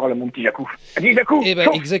la parole à mon petit Jacquou. Allez, Jacquou, Eh ben,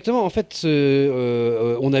 fonce. exactement. En fait,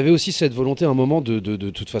 on avait aussi cette volonté à un moment de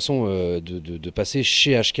toute façon de passer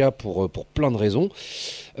chez HK pour plein de raisons.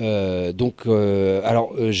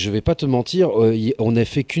 Alors, je vais pas te mentir, on n'a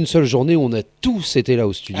fait qu'une seule journée où on a tous été là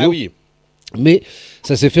au studio. Ah oui, Mais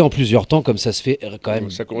ça s'est fait en plusieurs temps, comme ça se fait quand même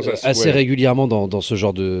ça commence à se- assez ouais. régulièrement dans ce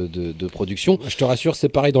genre de production. Je te rassure, c'est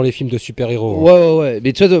pareil dans les films de super-héros. Ouais.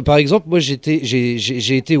 Mais tu vois, par exemple, moi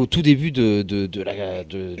j'ai été au tout début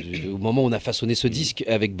au moment où on a façonné ce disque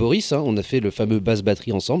avec Boris. On a fait le fameux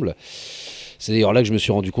basse-batterie ensemble. C'est d'ailleurs là que je me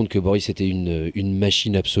suis rendu compte que Boris était une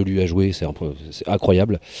machine absolue à jouer. C'est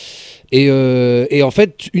incroyable. Et en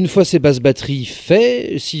fait, une fois ces basses batteries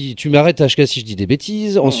faites, si tu m'arrêtes HK si je dis des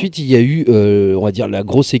bêtises, ensuite il y a eu, on va dire, la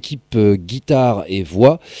grosse équipe guitare et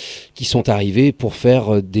voix qui sont arrivés pour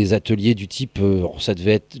faire des ateliers du type, ça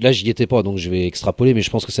devait être, là j'y étais pas donc je vais extrapoler, mais je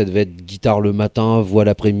pense que ça devait être guitare le matin, voix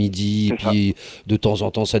l'après-midi, et C'est puis de temps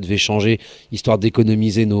en temps ça devait changer, histoire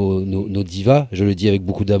d'économiser nos divas, je le dis avec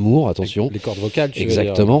beaucoup d'amour, attention. Les cordes vocales, tu veux dire.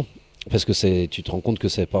 Exactement. Parce que tu te rends compte que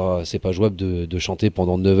c'est pas jouable de chanter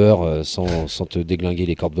pendant 9 heures sans te déglinguer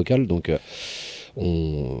les cordes vocales. Donc,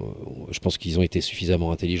 je pense qu'ils ont été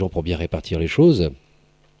suffisamment intelligents pour bien répartir les choses.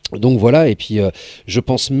 Donc voilà, et puis je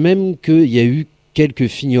pense même qu'il y a eu quelques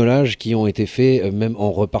fignolages qui ont été faits, même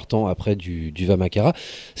en repartant après du Vamakara.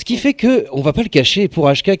 Ce qui fait que, on va pas le cacher,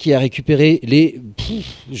 pour HK qui a récupéré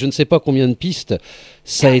je ne sais pas combien de pistes,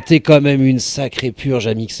 ça a été quand même une sacrée purge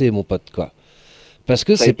à mixer, mon pote, quoi. Parce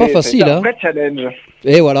que Ça a c'est été- pas facile, ça a été un hein. vrai challenge.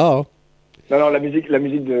 Et voilà. Hein. Non, la musique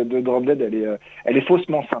de Drop Dead, elle est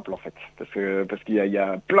faussement simple en fait, parce qu'il y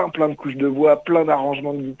a plein de couches de voix, plein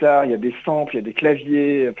d'arrangements de guitare, il y a des samples, il y a des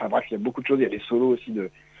claviers, enfin bref, il y a beaucoup de choses, il y a des solos aussi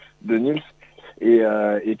de Nils,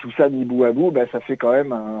 et tout ça mis bout à bout, ça fait quand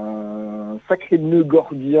même un sacré nœud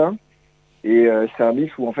gordien. Et c'est un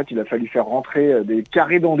mix où en fait il a fallu faire rentrer des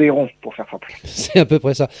carrés dans des ronds pour faire simple. C'est à peu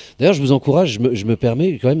près ça. D'ailleurs, je vous encourage, je me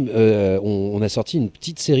permets quand même, on a sorti une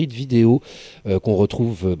petite série de vidéos qu'on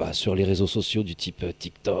retrouve sur les réseaux sociaux du type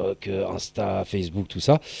TikTok, Insta, Facebook, tout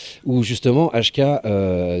ça, où justement HK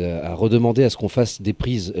a redemandé à ce qu'on fasse des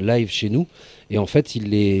prises live chez nous. Et en fait, il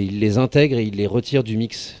les intègre et il les retire du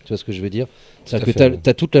mix. Tu vois ce que je veux dire? C'est-à-dire que tu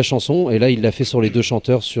as toute la chanson, et là, il l'a fait sur les 2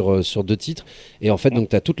 chanteurs sur 2 titres. Et en fait, donc,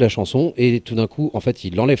 tu as toute la chanson, et tout d'un coup, en fait,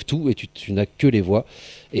 il enlève tout, et tu n'as que les voix.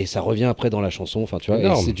 Et ça revient après dans la chanson. Enfin, tu vois,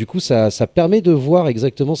 Énorme. du coup, ça permet de voir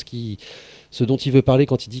exactement ce dont il veut parler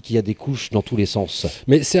quand il dit qu'il y a des couches dans tous les sens.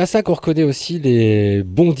 Mais c'est à ça qu'on reconnaît aussi les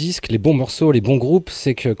bons disques, les bons morceaux, les bons groupes.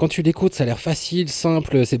 C'est que quand tu l'écoutes, ça a l'air facile,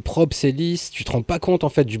 simple, c'est propre, c'est lisse. Tu te rends pas compte en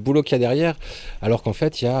fait du boulot qu'il y a derrière. Alors qu'en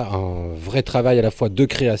fait, il y a un vrai travail à la fois de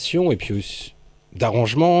création et puis aussi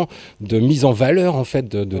d'arrangement, de mise en valeur en fait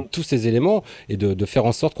de tous ces éléments et de faire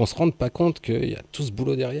en sorte qu'on se rende pas compte qu'il y a tout ce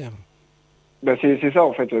boulot derrière. C'est ça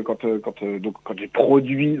en fait quand j'ai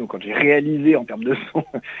produit, donc quand j'ai réalisé en termes de son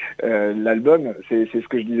l'album, c'est ce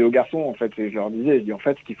que je disais aux garçons en fait, je leur disais, en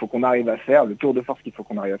fait ce qu'il faut qu'on arrive à faire, le tour de force qu'il faut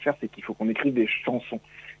qu'on arrive à faire, c'est qu'il faut qu'on écrive des chansons,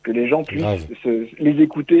 que les gens puissent les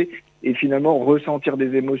écouter et finalement ressentir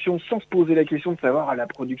des émotions sans se poser la question de savoir à la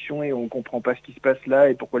production et on comprend pas ce qui se passe là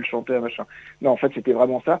et pourquoi le chanter machin. Non en fait c'était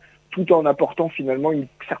vraiment ça, tout en apportant finalement une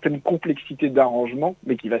certaine complexité d'arrangement,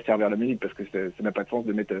 mais qui va servir à la musique, parce que ça n'a pas de sens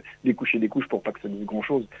de mettre des couches et des couches pour pas que ça dise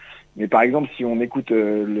grand-chose. Mais par exemple, si on écoute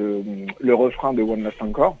le refrain de One Last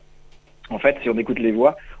Encore, en fait, si on écoute les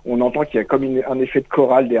voix, on entend qu'il y a comme un effet de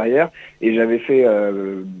chorale derrière, et j'avais fait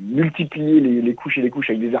multiplier les couches et les couches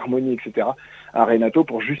avec des harmonies, etc., à Renato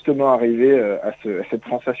pour justement arriver à cette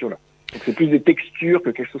sensation-là. Donc c'est plus des textures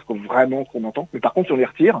que quelque chose qu'on entend. Mais par contre, si on les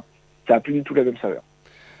retire, ça n'a plus du tout la même saveur.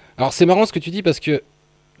 Alors c'est marrant ce que tu dis parce que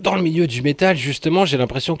dans le milieu du métal, justement, j'ai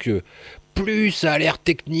l'impression que plus ça a l'air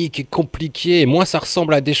technique et compliqué, et moins ça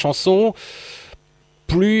ressemble à des chansons,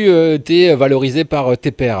 plus t'es valorisé par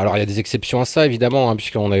tes pairs. Alors il y a des exceptions à ça évidemment, hein,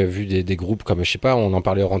 puisqu'on a vu des groupes comme, je sais pas, on en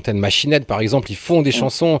parlait hors antenne, Machinette par exemple, ils font des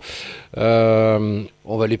chansons.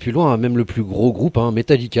 On va aller plus loin, hein, même le plus gros groupe, hein,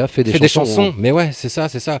 Metallica, fait des chansons. Mais ouais, c'est ça.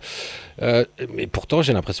 Mais pourtant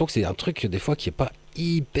j'ai l'impression que c'est un truc des fois qui est pas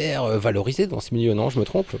hyper valorisé dans ce milieu, non, je me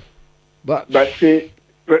trompe? C'est...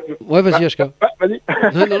 Ouais, vas-y, HK. Vas-y.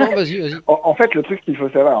 Non, vas-y. En fait, le truc qu'il faut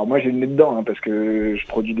savoir, alors moi j'ai le nez dedans, hein, parce que je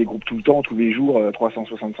produis des groupes tout le temps, tous les jours,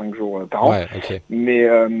 365 jours par an. Ouais, ok. Mais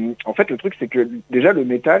en fait, le truc c'est que déjà le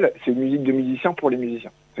métal, c'est une musique de musiciens pour les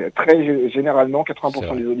musiciens. C'est très généralement,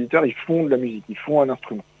 80% des auditeurs, ils font de la musique, ils font un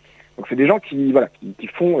instrument. Donc c'est des gens qui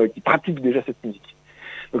qui pratiquent déjà cette musique.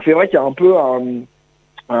 Donc c'est vrai qu'il y a un peu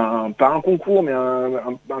pas un concours, mais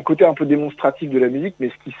un côté un peu démonstratif de la musique, mais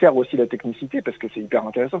ce qui sert aussi la technicité, parce que c'est hyper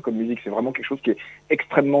intéressant comme musique, c'est vraiment quelque chose qui est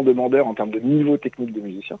extrêmement demandeur en termes de niveau technique de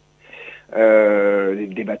musicien.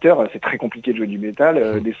 Des batteurs, c'est très compliqué de jouer du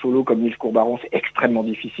métal, des solos comme Nils Courbaron, c'est extrêmement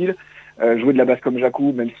difficile. Jouer de la basse comme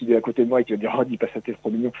Jacquou, même s'il est à côté de moi et qu'il va dire « Oh, dis pas ça, t'es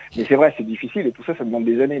trop mignon ». Mais c'est vrai, c'est difficile, et tout ça, ça demande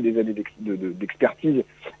des années et des années d'expertise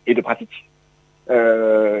et de pratique.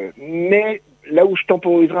 Mais là où je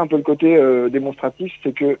temporiserai un peu le côté démonstratif,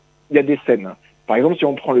 c'est que il y a des scènes. Par exemple, si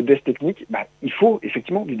on prend le death technique, il faut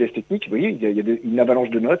effectivement du death technique. Vous voyez, il y a une avalanche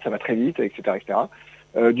de notes, ça va très vite, etc.,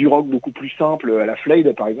 etc. Du rock beaucoup plus simple, à la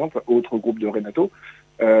Flayed par exemple, autre groupe de Renato,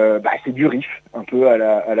 c'est du riff, un peu à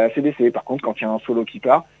la AC/DC. Par contre, quand il y a un solo qui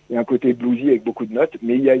part, il y a un côté bluesy avec beaucoup de notes,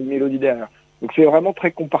 mais il y a une mélodie derrière. Donc c'est vraiment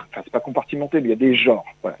très c'est pas compartimenté, mais il y a des genres.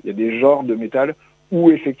 Voilà, il y a des genres de métal où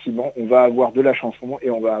effectivement on va avoir de la chanson et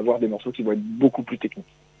on va avoir des morceaux qui vont être beaucoup plus techniques.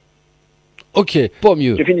 Ok, pas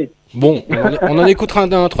mieux. C'est fini. Bon, on en écoutera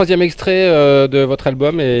un troisième extrait de votre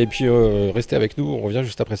album et puis restez avec nous, on revient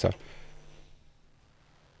juste après ça.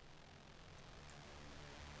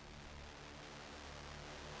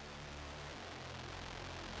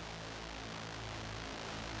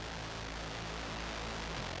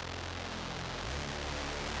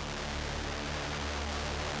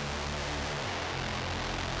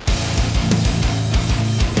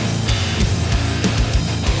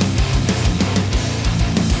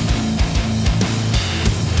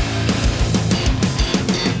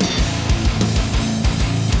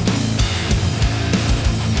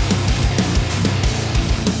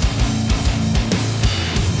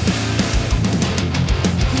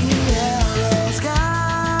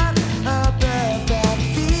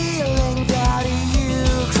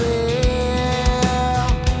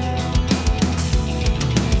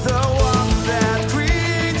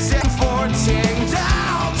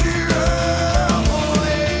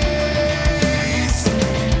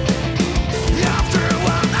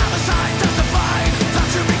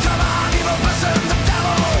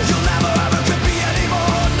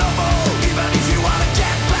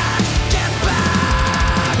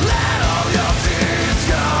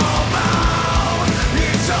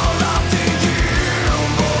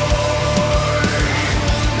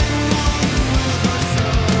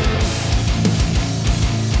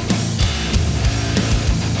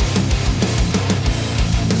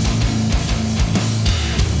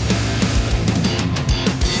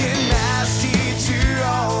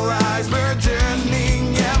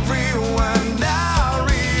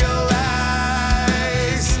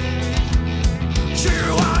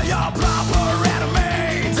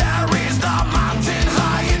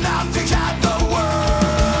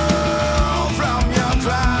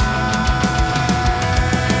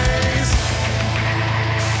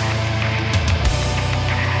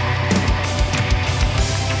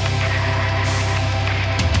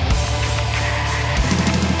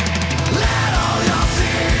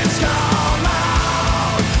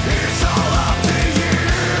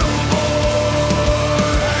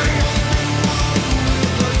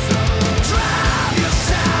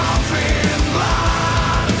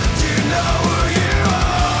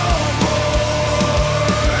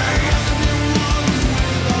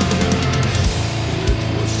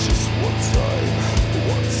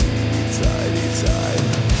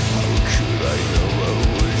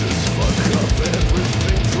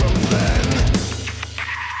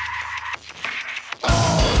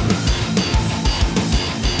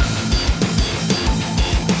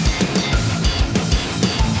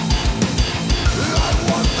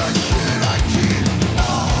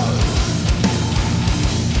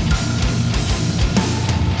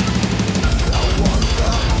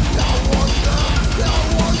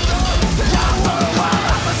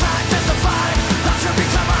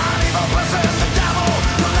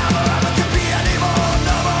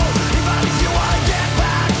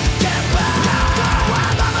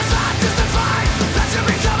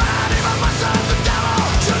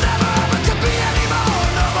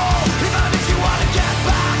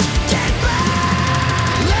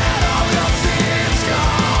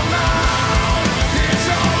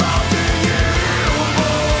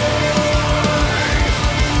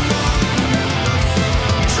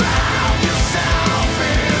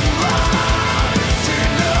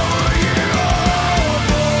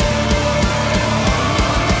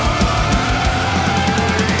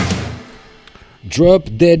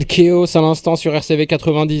 DROPDEAD CHAOS à l'instant sur RCV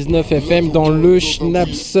 99 FM dans le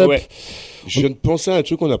Schnaps Up. Ouais. Je viens de penser à un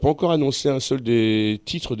truc, on n'a pas encore annoncé un seul des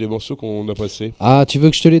titres des morceaux qu'on a passés. Ah, tu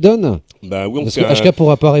veux que je te les donne? Bah oui, on Parce fait que HK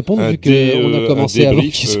pourra pas répondre vu qu'on a commencé avant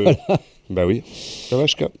qu'il soit là. Bah oui, ça va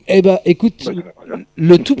HK. Eh bah écoute,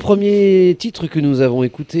 le tout premier titre que nous avons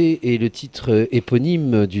écouté est le titre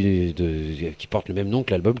éponyme qui porte le même nom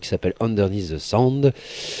que l'album, qui s'appelle Underneath the Sound.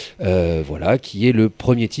 Voilà, qui est le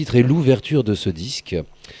premier titre et l'ouverture de ce disque.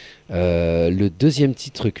 Le deuxième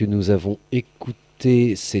titre que nous avons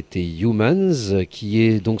écouté, c'était Humans, qui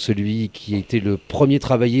est donc celui qui a été le premier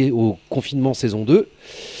travaillé au confinement saison 2.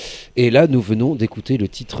 Et là, nous venons d'écouter le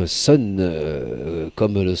titre Sun,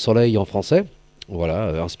 comme le soleil en français.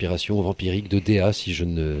 Voilà, inspiration vampirique de DA, si je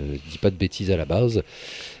ne dis pas de bêtises à la base.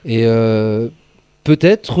 Et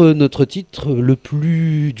peut-être notre titre le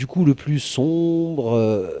plus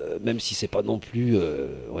sombre, même si c'est pas non plus,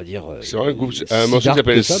 on va dire. C'est vrai, un morceau qui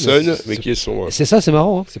s'appelle Sun, mais qui est sombre. C'est ça, c'est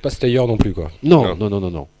marrant. Hein. C'est pas Slayer non plus, quoi. Non.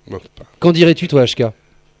 Non, pas. Qu'en dirais-tu, toi, HK?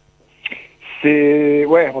 C'est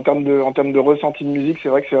en termes de ressenti de musique, c'est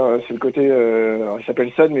vrai que c'est le côté il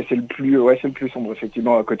s'appelle Sun, mais c'est le plus sombre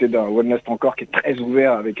effectivement, à côté d'un One Last Encore qui est très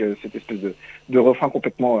ouvert avec cette espèce de refrain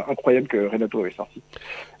complètement incroyable que Renato avait sorti.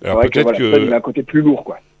 Alors c'est peut-être vrai que Sun, il a un côté plus lourd,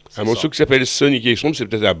 quoi. Un morceau qui s'appelle Sun et qui est sombre, c'est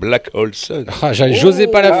peut-être un Black Hole Sun. Ah, j'osais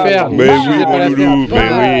pas la faire. Mais oui, mon loulou,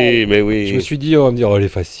 mais oui. Je me suis dit, on va me dire, elle est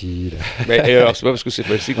facile. Mais alors, c'est pas parce que c'est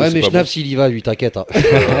facile que Ouais, c'est mais pas Schnaps, il y va, lui, t'inquiète. Hein.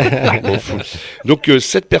 M'en fous. Donc,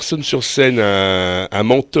 7 personnes sur scène, un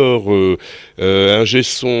mentor, un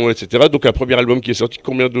G-son, etc. Donc, un premier album qui est sorti,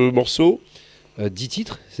 combien de morceaux 10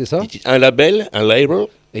 titres, c'est ça? Un label, un label.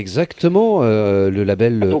 Exactement, le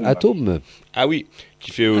label Atome. Ah oui,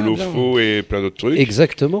 qui fait Holofo et plein d'autres trucs.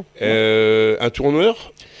 Exactement. Un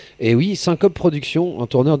tourneur. Et oui, Syncope Productions, un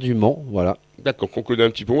tourneur du Mans, voilà. D'accord, qu'on connaît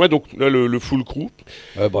un petit peu moins. Donc là, le full crew.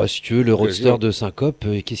 Si tu veux, le roadster de Syncope,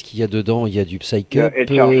 qu'est-ce qu'il y a dedans? Il y a du Psycup,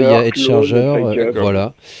 il y a Head Charger,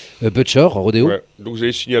 voilà. Butcher, Rodeo. Ouais. Donc vous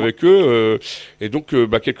avez signé avec eux. Et donc,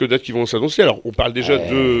 quelques dates qui vont s'annoncer. Alors, on parle déjà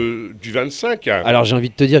du 25. Alors, j'ai envie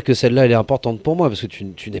de te dire que celle-là, elle est importante pour moi, parce que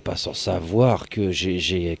tu n'es pas sans savoir que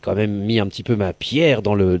j'ai quand même mis un petit peu ma pierre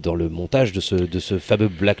dans le montage de ce fameux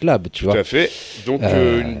Black Lab, tu vois. Tout à fait. Donc,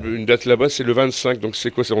 une date là-bas, c'est le 25. Donc,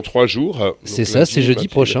 c'est quoi? C'est en 3 jours. C'est ça, c'est jeudi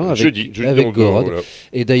prochain avec jeudi Gorod. Voilà.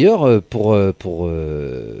 Et d'ailleurs, pour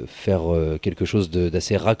faire quelque chose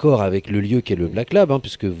d'assez raccord avec le lieu qu'est le Black Lab,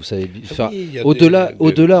 puisque vous savez,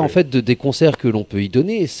 au-delà en fait des concerts que l'on peut y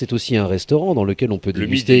donner, c'est aussi un restaurant dans lequel on peut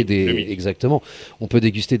déguster exactement. On peut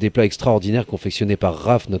déguster des plats extraordinaires confectionnés par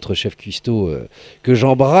Raph, notre chef cuistot, que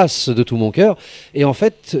j'embrasse de tout mon cœur. Et en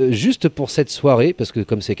fait, juste pour cette soirée, parce que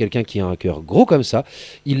comme c'est quelqu'un qui a un cœur gros comme ça,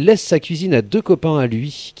 il laisse sa cuisine à 2 copains à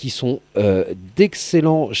lui qui sont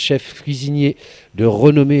d'excellents chefs cuisiniers de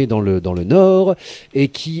renommée dans le Nord et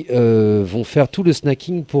qui vont faire tout le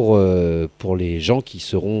snacking pour les gens qui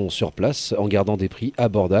seront sur place en gardant des prix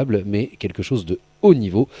abordables mais quelque chose de haut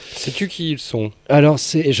niveau. Sais-tu qui ils sont? Alors,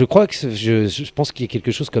 je crois que je pense qu'il y a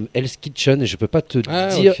quelque chose comme Hell's Kitchen et je peux pas te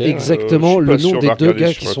dire exactement le nom des 2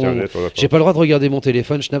 gars qui sont. J'ai pas le droit de regarder mon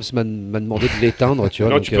téléphone. Schnaps m'a demandé de l'éteindre, tu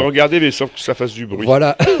vois. Non, donc, tu peux regarder, mais sans que ça fasse du bruit.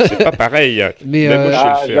 Voilà. C'est pas pareil. Mais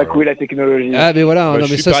Jacquou et la technologie. Ah, mais voilà. Non,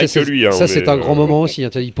 mais ça, c'est un grand moment aussi.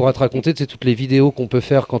 Il pourra te raconter toutes les vidéos qu'on peut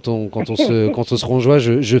faire quand on se rejoint.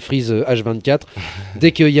 Je freeze H24.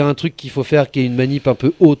 Dès qu'il y a un truc qu'il faut faire, qui est une manip un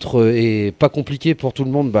peu autre et pas compliquée pour tout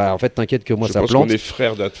le monde, en fait t'inquiète que moi ça plante. Je pense qu'on est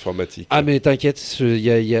frères d'informatique. Ah mais t'inquiète, il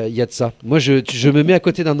y a de ça. Moi je me mets à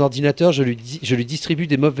côté d'un ordinateur, je lui distribue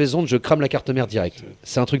des mauvaises ondes, je crame la carte mère direct.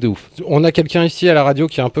 C'est un truc de ouf. On a quelqu'un ici à la radio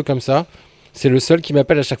qui est un peu comme ça. C'est le seul qui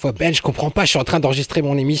m'appelle à chaque fois. Ben, je comprends pas, je suis en train d'enregistrer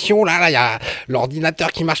mon émission. Là, il y a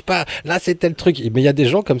l'ordinateur qui marche pas. Là, c'est tel truc. Mais il y a des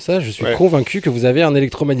gens comme ça, je suis convaincu que vous avez un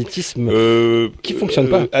électromagnétisme qui fonctionne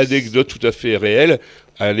pas. Anecdote tout à fait réelle.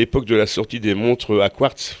 À l'époque de la sortie des montres à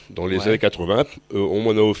quartz, dans les années 80, on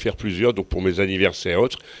m'en a offert plusieurs, donc pour mes anniversaires et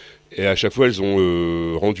autres. Et à chaque fois, elles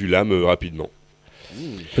ont rendu l'âme rapidement.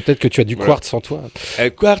 Peut-être que tu as du quartz en toi.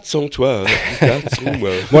 Quartz en toi.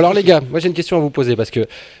 Bon alors les gars, moi j'ai une question à vous poser parce que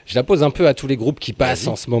je la pose un peu à tous les groupes qui passent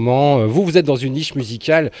en ce moment. Vous êtes dans une niche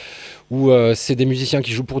musicale où c'est des musiciens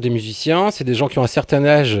qui jouent pour des musiciens, c'est des gens qui ont un certain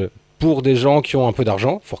âge pour des gens qui ont un peu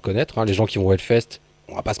d'argent, faut reconnaître. Les gens qui vont au Hellfest,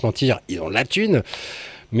 on va pas se mentir, ils ont de la thune.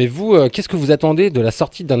 Mais vous, qu'est-ce que vous attendez de la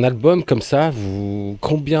sortie d'un album comme ça?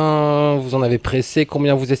 Combien vous en avez pressé?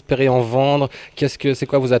 Combien vous espérez en vendre? C'est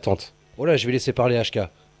quoi vos attentes? Oh là, je vais laisser parler HK.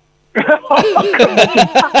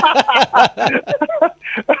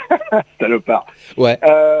 Salopard. Ouais.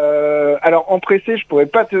 Alors en pressé, je pourrais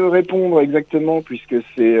pas te répondre exactement puisque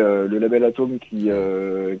c'est le label Atom qui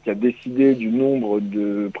a décidé du nombre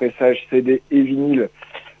de pressages CD et vinyle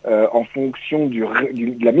en fonction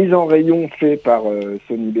de la mise en rayon fait par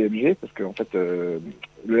Sony BMG, parce que en fait le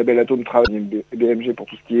label Atom travaille avec BMG pour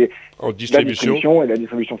tout ce qui est En la distribution. distribution, et la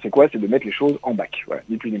distribution c'est quoi? C'est de mettre les choses en bac, voilà,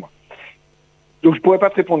 ni plus ni moins. Donc je pourrais pas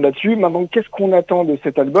te répondre là-dessus. Maintenant, qu'est-ce qu'on attend de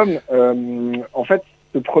cet album? En fait,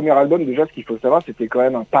 ce premier album, déjà, ce qu'il faut savoir, c'était quand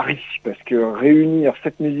même un pari, parce que réunir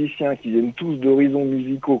 7 musiciens qui viennent tous d'horizons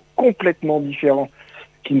musicaux complètement différents,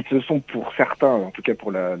 qui ne se sont pour certains, en tout cas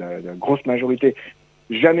pour la grosse majorité,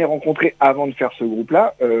 jamais rencontrés avant de faire ce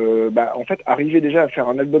groupe-là, en fait, arriver déjà à faire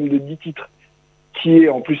un album de 10 titres, qui est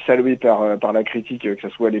en plus salué par la critique, que ce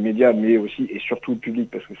soit les médias, mais aussi et surtout le public,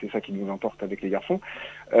 parce que c'est ça qui nous importe avec les garçons.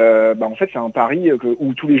 En fait, c'est un pari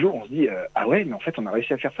où tous les jours on se dit ah ouais, mais en fait on a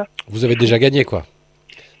réussi à faire ça. Vous avez déjà gagné, quoi.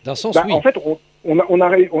 D'un sens, oui. En fait, on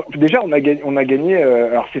a gagné.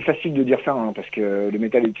 Alors c'est facile de dire ça, hein, parce que le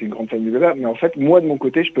métal est une grande famille de là, mais en fait, moi de mon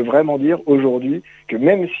côté, je peux vraiment dire aujourd'hui que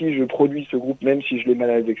même si je produis ce groupe, même si je les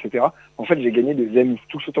manage, etc., en fait, j'ai gagné des amis,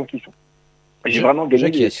 tous autant qu'ils sont. J'ai vraiment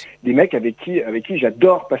gagné des mecs avec qui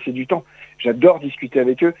j'adore passer du temps. J'adore discuter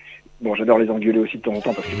avec eux. Bon, j'adore les engueuler aussi de temps en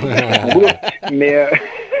temps parce que c'est mon boulot.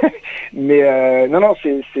 Mais non,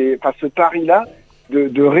 c'est ce pari-là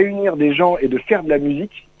de réunir des gens et de faire de la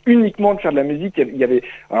musique, uniquement de faire de la musique. Il y avait,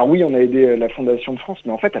 alors oui, on a aidé la Fondation de France,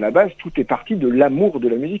 mais en fait, à la base, tout est parti de l'amour de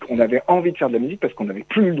la musique. On avait envie de faire de la musique parce qu'on n'avait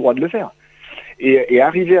plus le droit de le faire. Et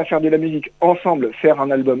arriver à faire de la musique ensemble, faire un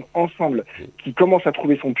album ensemble, qui commence à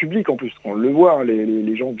trouver son public en plus, on le voit, hein,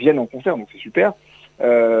 les gens viennent en concert, donc c'est super.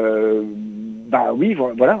 Oui,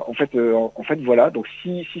 voilà, en fait, voilà. Donc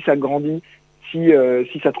si ça grandit, si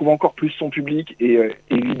ça trouve encore plus son public, et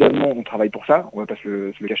évidemment on travaille pour ça, on va pas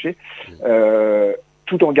se le cacher,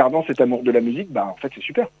 tout en gardant cet amour de la musique, en fait c'est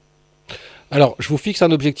super. Alors, je vous fixe un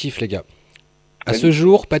objectif, les gars. À ce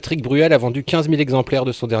jour, Patrick Bruel a vendu 15 000 exemplaires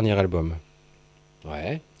de son dernier album.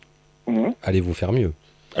 Ouais. Allez vous faire mieux.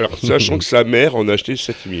 Alors, sachant que sa mère en a acheté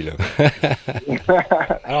 7000.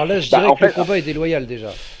 Alors là, je dirais que le combat est déloyal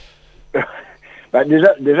déjà.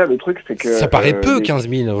 Déjà, le truc, c'est que... Ça paraît peu, 15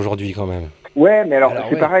 000 aujourd'hui, quand même. Ouais, mais alors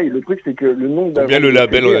c'est pareil. Le truc, c'est que le nombre Combien le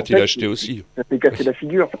label CD, en a-t-il acheté aussi? Ça fait casser la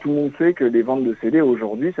figure. Tout le monde sait que les ventes de CD,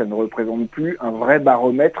 aujourd'hui, ça ne représente plus un vrai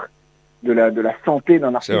baromètre de la santé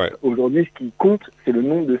d'un artiste. Aujourd'hui, ce qui compte, c'est le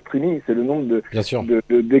nombre de streaming, c'est le nombre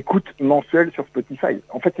d'écoutes mensuelles sur Spotify.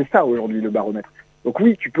 En fait, c'est ça aujourd'hui le baromètre. Donc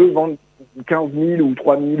oui, tu peux vendre 15 000 ou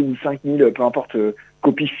 3 000 ou 5 000, peu importe,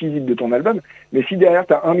 copies physiques de ton album, mais si derrière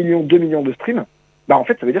tu as 1 million, 2 millions de streams, en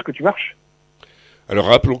fait, ça veut dire que tu marches. Alors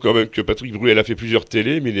rappelons quand même que Patrick Bruel a fait plusieurs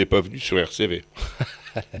télés, mais il n'est pas venu sur RCV.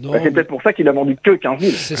 C'est peut-être pour ça qu'il a vendu que 15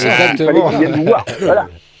 000. C'est ça, exactement. Il fallait qu'il vienne nous voir. Voilà.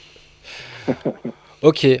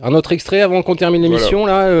 Ok, un autre extrait avant qu'on termine l'émission,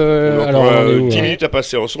 là. Alors, 10 minutes à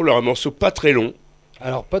passer ensemble, un morceau pas très long.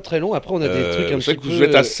 Alors, pas très long, après on a des trucs un petit peu... Vous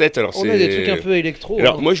êtes à 7, alors on a des trucs un peu électro.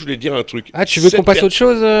 Alors, moi je voulais dire un truc. Ah, tu veux qu'on passe autre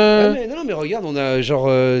chose Non, mais regarde, on a genre,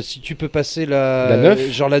 si tu peux passer la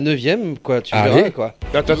 9 genre la 9ème, quoi, tu verras, quoi.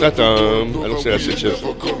 Alors c'est la 7ème.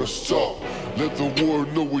 Let the world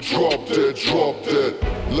know we drop dead, drop dead.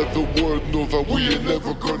 Let the world know that we ain't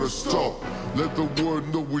never gonna stop. Let the world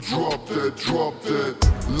know we drop dead, drop dead.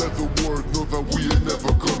 Let the world know that we ain't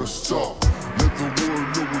never gonna stop. Let the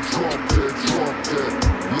world know we drop dead, drop dead.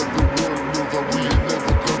 Let the world know that we ain't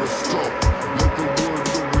never gonna stop. Let the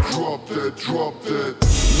world know we drop dead, drop dead.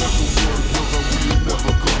 Let the world know that we ain't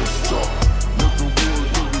never gonna stop. Let the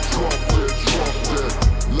world know we drop dead, drop dead.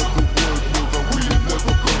 Let the world know that we ain't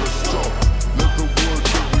never gonna stop. Let the world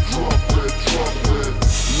know we drop dead, drop dead.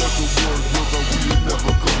 Let the world know that we ain't never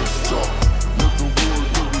gonna stop. Let the world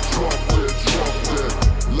know we drop dead, drop dead.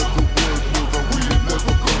 Let the world know that we ain't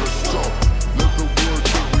never gonna stop. Let the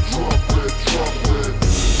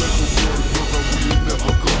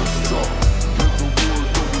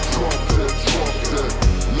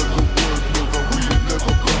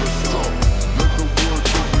world know we drop dead, drop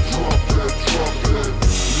dead. Let the world know that we ain't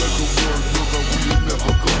never gonna stop. Let the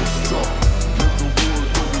world know we drop dead, drop dead. Let the world know that we ain't never gonna stop. Let the world know we drop dead, drop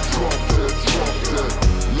dead. Let the world know that we ain't never gonna stop. Let the world know we drop dead, drop dead.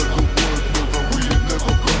 Let the world know that we ain't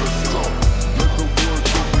never gonna stop. Let the world know we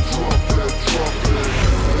drop dead, drop dead.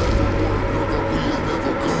 Let the world know that we ain't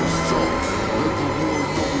never gonna stop. Let the world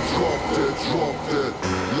know we drop dead, drop dead.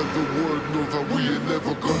 Let the world know that we ain't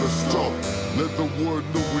never gonna stop. Let the world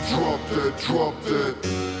know we drop dead, drop dead.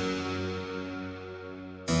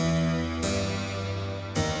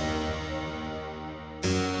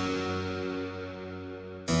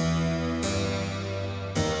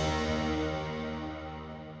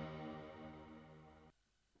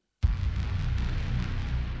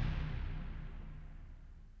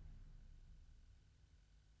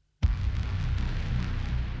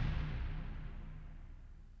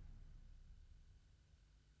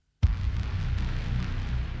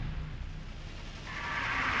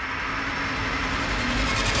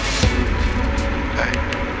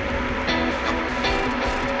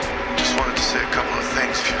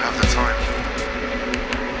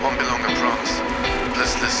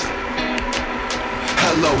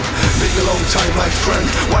 hello. Been a long time, my friend,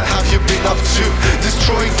 what have you been up to?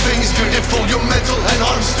 Destroying things beautiful, your mental and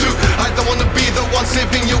arms too. I don't wanna be the one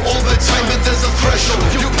saving you all the time, but there's a threshold.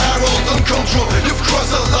 You barreled on control, you've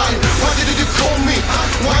crossed the line. Why did you call me?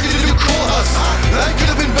 Why did you call us? Life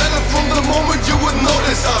could have been better from the moment you would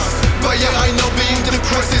notice us. But yeah, I know being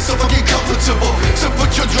depressed is so fucking comfortable. So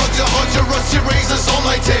put your drugs, your heart, your rusty razors on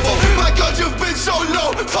my table. My God, you've been so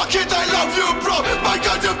low. Fuck it, I love you, bro. My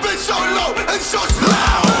God, you've been so low and so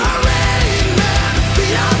slow. The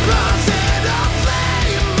opposite of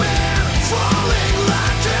flame, falling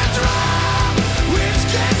like a drop, which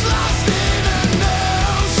gets lost in an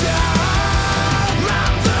ocean.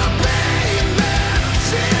 I'm the pain man,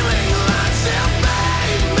 feeling like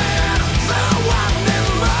self-made man. The one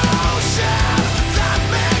emotion that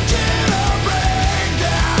make it or break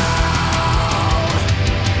down.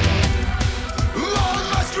 All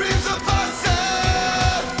my screams are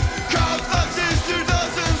passive, confesses to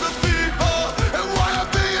dozens of people. And why I'm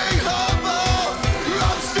being humble,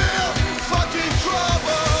 I'm still fucking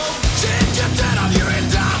trouble. Change your dead on you in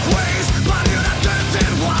dark ways, but you're not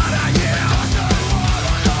understand what I am.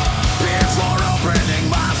 Before opening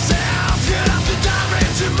myself, you have to dive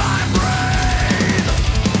into my brain.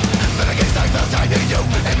 But I guess I felt I knew you,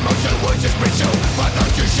 emotion would just bring you. Why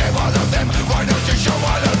don't you share all of them? Why don't you show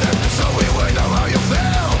all of them? So we will know how you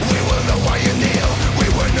feel, we will know why you kneel, we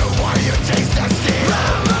will know why you taste the steel.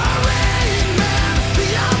 I'm a rain man, the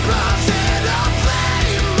opposite of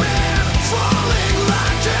flame man, falling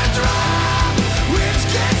like a drop, which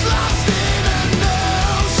gets lost in an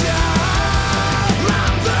ocean.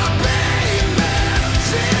 I'm the pain man,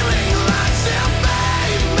 feeling like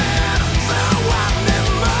self-made man, the one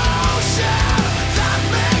emotion that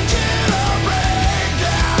make it or break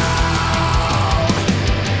down.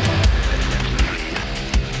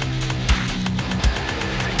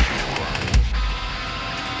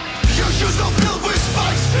 Your shoes are filled with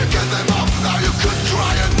spikes, get them off, now you could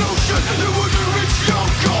cry an ocean. You wouldn't reach your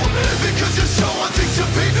goal, because you're so wanting to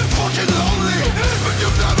be fucking lonely. But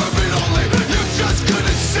you've never been lonely, you just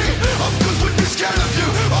couldn't see. Of course we'd be scared of you,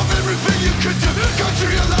 of everything you could do. Come to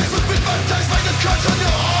realize we've been baptized by the cut on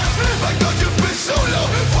your heart. My God, you've been so low,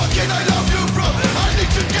 fucking I love you, bro. I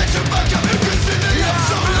need to get you back up, consider you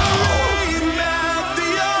so low. The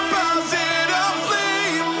opposite of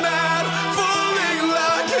flame man, falling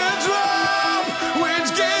like a drop, which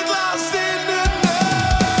get lost in an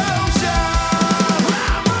ocean.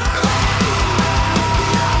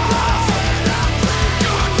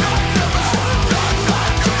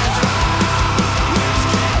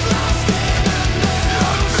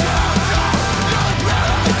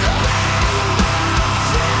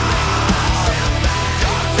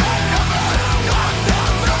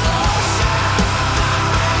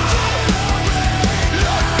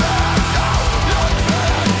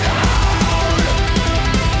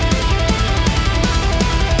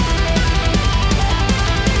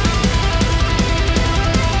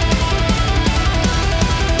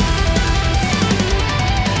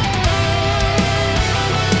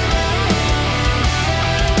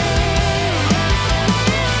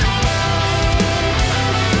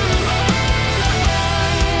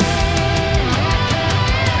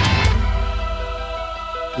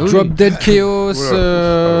 DROPDEAD CHAOS.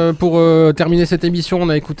 Voilà. Pour terminer cette émission, on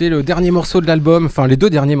a écouté le dernier morceau de l'album, enfin les deux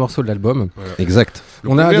derniers morceaux de l'album. Voilà. Exact.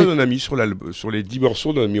 On a mis sur les 10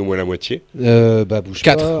 morceaux, on en a mis au moins la moitié. Bouge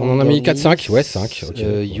 4, pas, on en a mis 4, 5, ouais 5.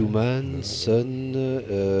 Human, Sun,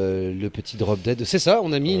 le petit DROPDEAD, c'est ça,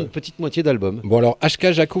 on a mis une petite moitié d'album. Bon alors,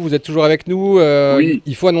 HK, Jacquou, vous êtes toujours avec nous. Oui.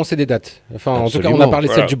 Il faut annoncer des dates. Enfin, en tout cas, Absolument. on a parlé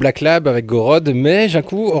de Voilà. celle du Black Lab avec Gorod, mais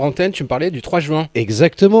Jacquou, hors antenne, tu me parlais du 3 juin.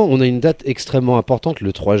 Exactement, on a une date extrêmement importante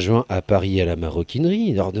le 3 juin à Paris à la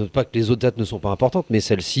Maroquinerie. Alors pas que les autres dates ne sont pas importantes, mais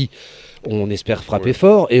celle-ci, on espère frapper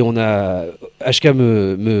fort. Et on a, HK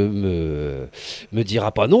me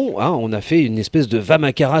dira pas non, hein, on a fait une espèce de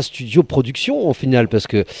Vamakara Studio Production au final, parce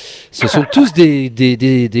que ce sont tous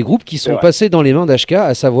des groupes qui sont passés dans les mains d'HK,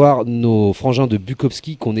 à savoir nos frangins de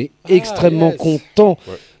Bukowski qu'on est extrêmement content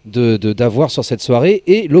d'avoir sur cette soirée,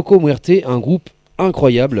 et Loco Muerte, un groupe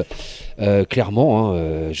incroyable. Clairement,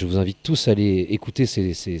 je vous invite tous à aller écouter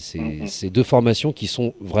ces deux formations qui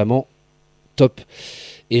sont vraiment top.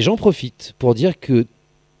 Et j'en profite pour dire que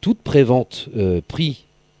toute prévente prise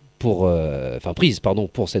pour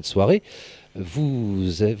cette soirée vous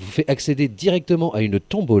fait accéder directement à une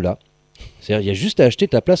tombola. C'est-à-dire, il y a juste à acheter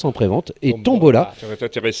ta place en prévente et tombola. Ça va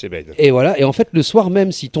t'intéresser, Ben. Et voilà. Et en fait, le soir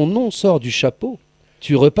même, si ton nom sort du chapeau,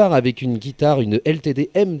 Tu repars avec une guitare, une LTD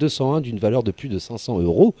M201 d'une valeur de plus de 500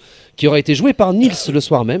 €, qui aura été jouée par Nils le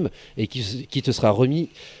soir même et qui te sera remis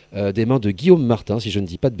des mains de Guillaume Martin, si je ne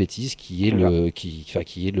dis pas de bêtises, qui est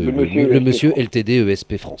le monsieur LTD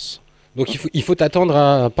ESP France. Donc il faut t'attendre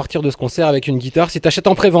à partir de ce concert avec une guitare si t'achètes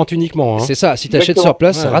en pré-vente uniquement. Hein. C'est ça, si t'achètes sur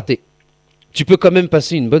place, c'est raté. Tu peux quand même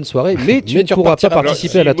passer une bonne soirée, mais tu ne pourras pas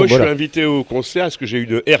participer à la tombola. Moi, je suis invité au concert parce que j'ai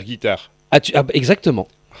une air guitare. Exactement.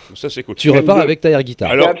 Ça, c'est cool. Tu repars avec ta air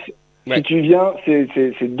guitare. Alors, si tu viens, c'est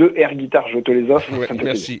 2 air guitares, je te les offre. Ouais, ça me fait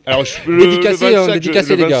merci. Alors, le 25,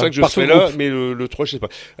 les gars, je serai là, mais le 3, je sais pas.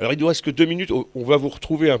 Alors, il nous reste que 2 minutes. On va vous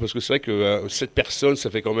retrouver, hein, parce que c'est vrai que 7 personnes, ça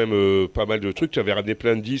fait quand même pas mal de trucs. Tu avais ramené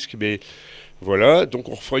plein de disques, mais voilà. Donc,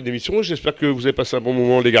 on refera une émission. J'espère que vous avez passé un bon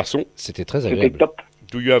moment, les garçons. C'était très C'était agréable. top.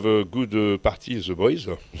 Do you have a good party, the boys?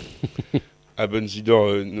 Haben Sie da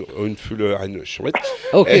une Fülle eine Schwert?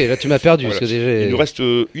 Ok, là tu m'as perdu. Voilà. Parce que déjà... Il nous reste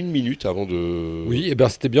 1 minute avant de... Oui, et ben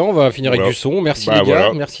c'était bien, on va finir avec du son. Merci les gars,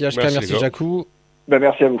 voilà. merci HK, Merci, merci les gars. Jacquou.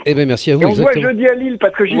 Merci à vous. Eh ben merci à vous. Et on se voit exactement. jeudi à Lille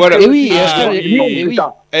parce que j'y Voilà. serai Et oui, aussi. et Lyon, oui.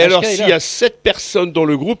 putain. Et alors, HK est s'il là. y a 7 personnes dans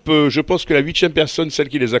le groupe, je pense que la 8e personne, celle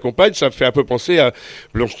qui les accompagne, ça me fait un peu penser à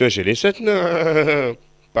Blanche-Neige et les 7 nains.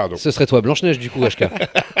 Pardon. Ce serait toi, Blanche-Neige, du coup, HK.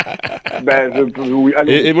 Oui,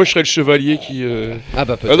 allez. Et moi, je serais le chevalier qui... Ah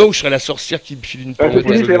bah Ah peut-être. non, je serais la sorcière qui me file une pomme.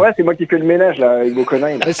 C'est vrai, c'est moi qui fais le ménage là, avec vos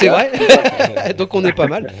conneries. là. C'est vrai. Donc on est pas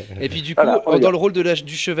mal. Et puis du coup, Voilà, on y dans va. le rôle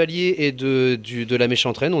du chevalier et de la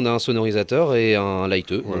méchante reine, on a un sonorisateur et un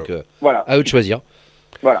lighteux. Voilà. Donc Voilà, à eux de choisir.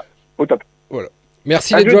 voilà, au top.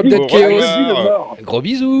 Merci À les jeudi. DROPDEAD Au Chaos. revoir. Jeudi, le mort. Gros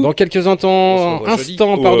bisous. Dans quelques On se revoit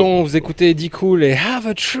instants, jeudi. pardon, vous écoutez Eddie Cool et Have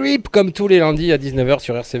a Trip comme tous les lundis à 19h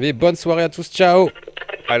sur RCV. Bonne soirée à tous, ciao.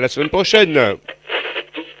 À la semaine prochaine.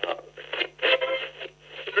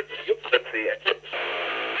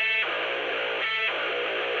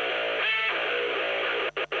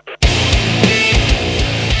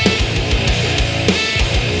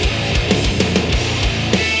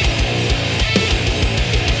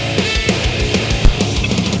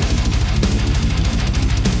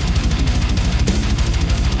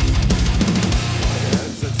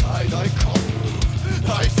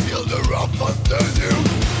 I feel the rough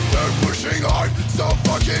underneath. They're pushing hard, so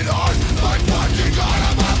fucking hard. My fucking god,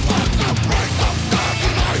 I'm about to break the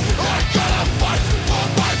fucking heart. I gotta fight for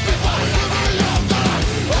my people. Living up the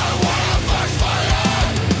life. I wanna fight my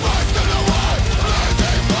head. Fight to the wall.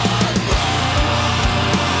 Losing my mind.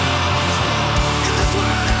 In this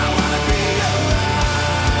world, I wanna be alive.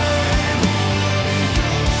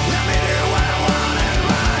 Let me do what I want and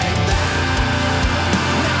right now.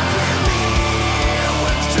 Feel me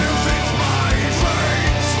to fix my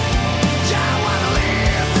fate. I wanna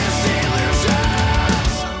live this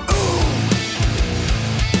illusions. Ooh.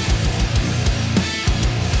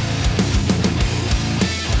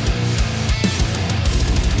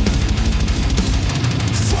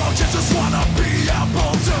 Fuck, I just wanna be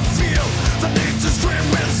able to feel the need to scream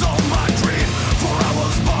is all my dream. For I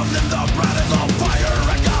was born in the brightest of fire.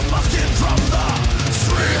 I got my skin from the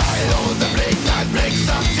street. I know the blink that breaks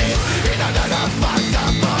the teeth. In another fucked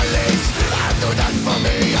up police. I'll do that for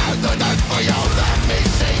me, I'll do that for you. Let me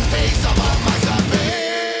sing peace of all my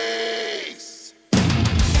peace.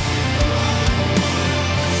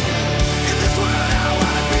 In this world I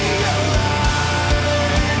wanna be alive.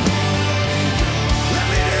 Let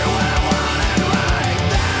me do what I want and right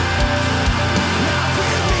now.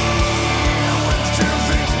 Feel me to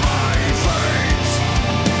fix my fate.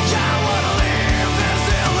 I wanna live this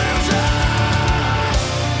illusion.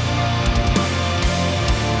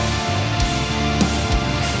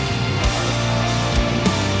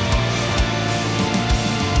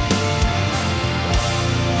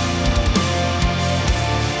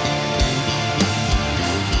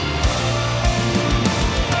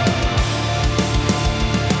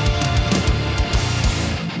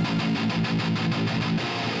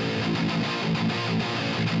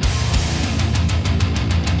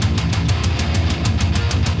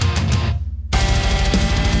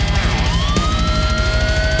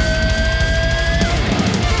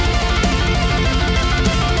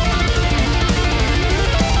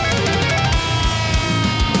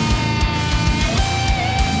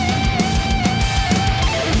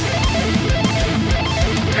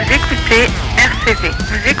 Vous écoutez RCV.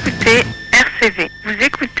 Vous écoutez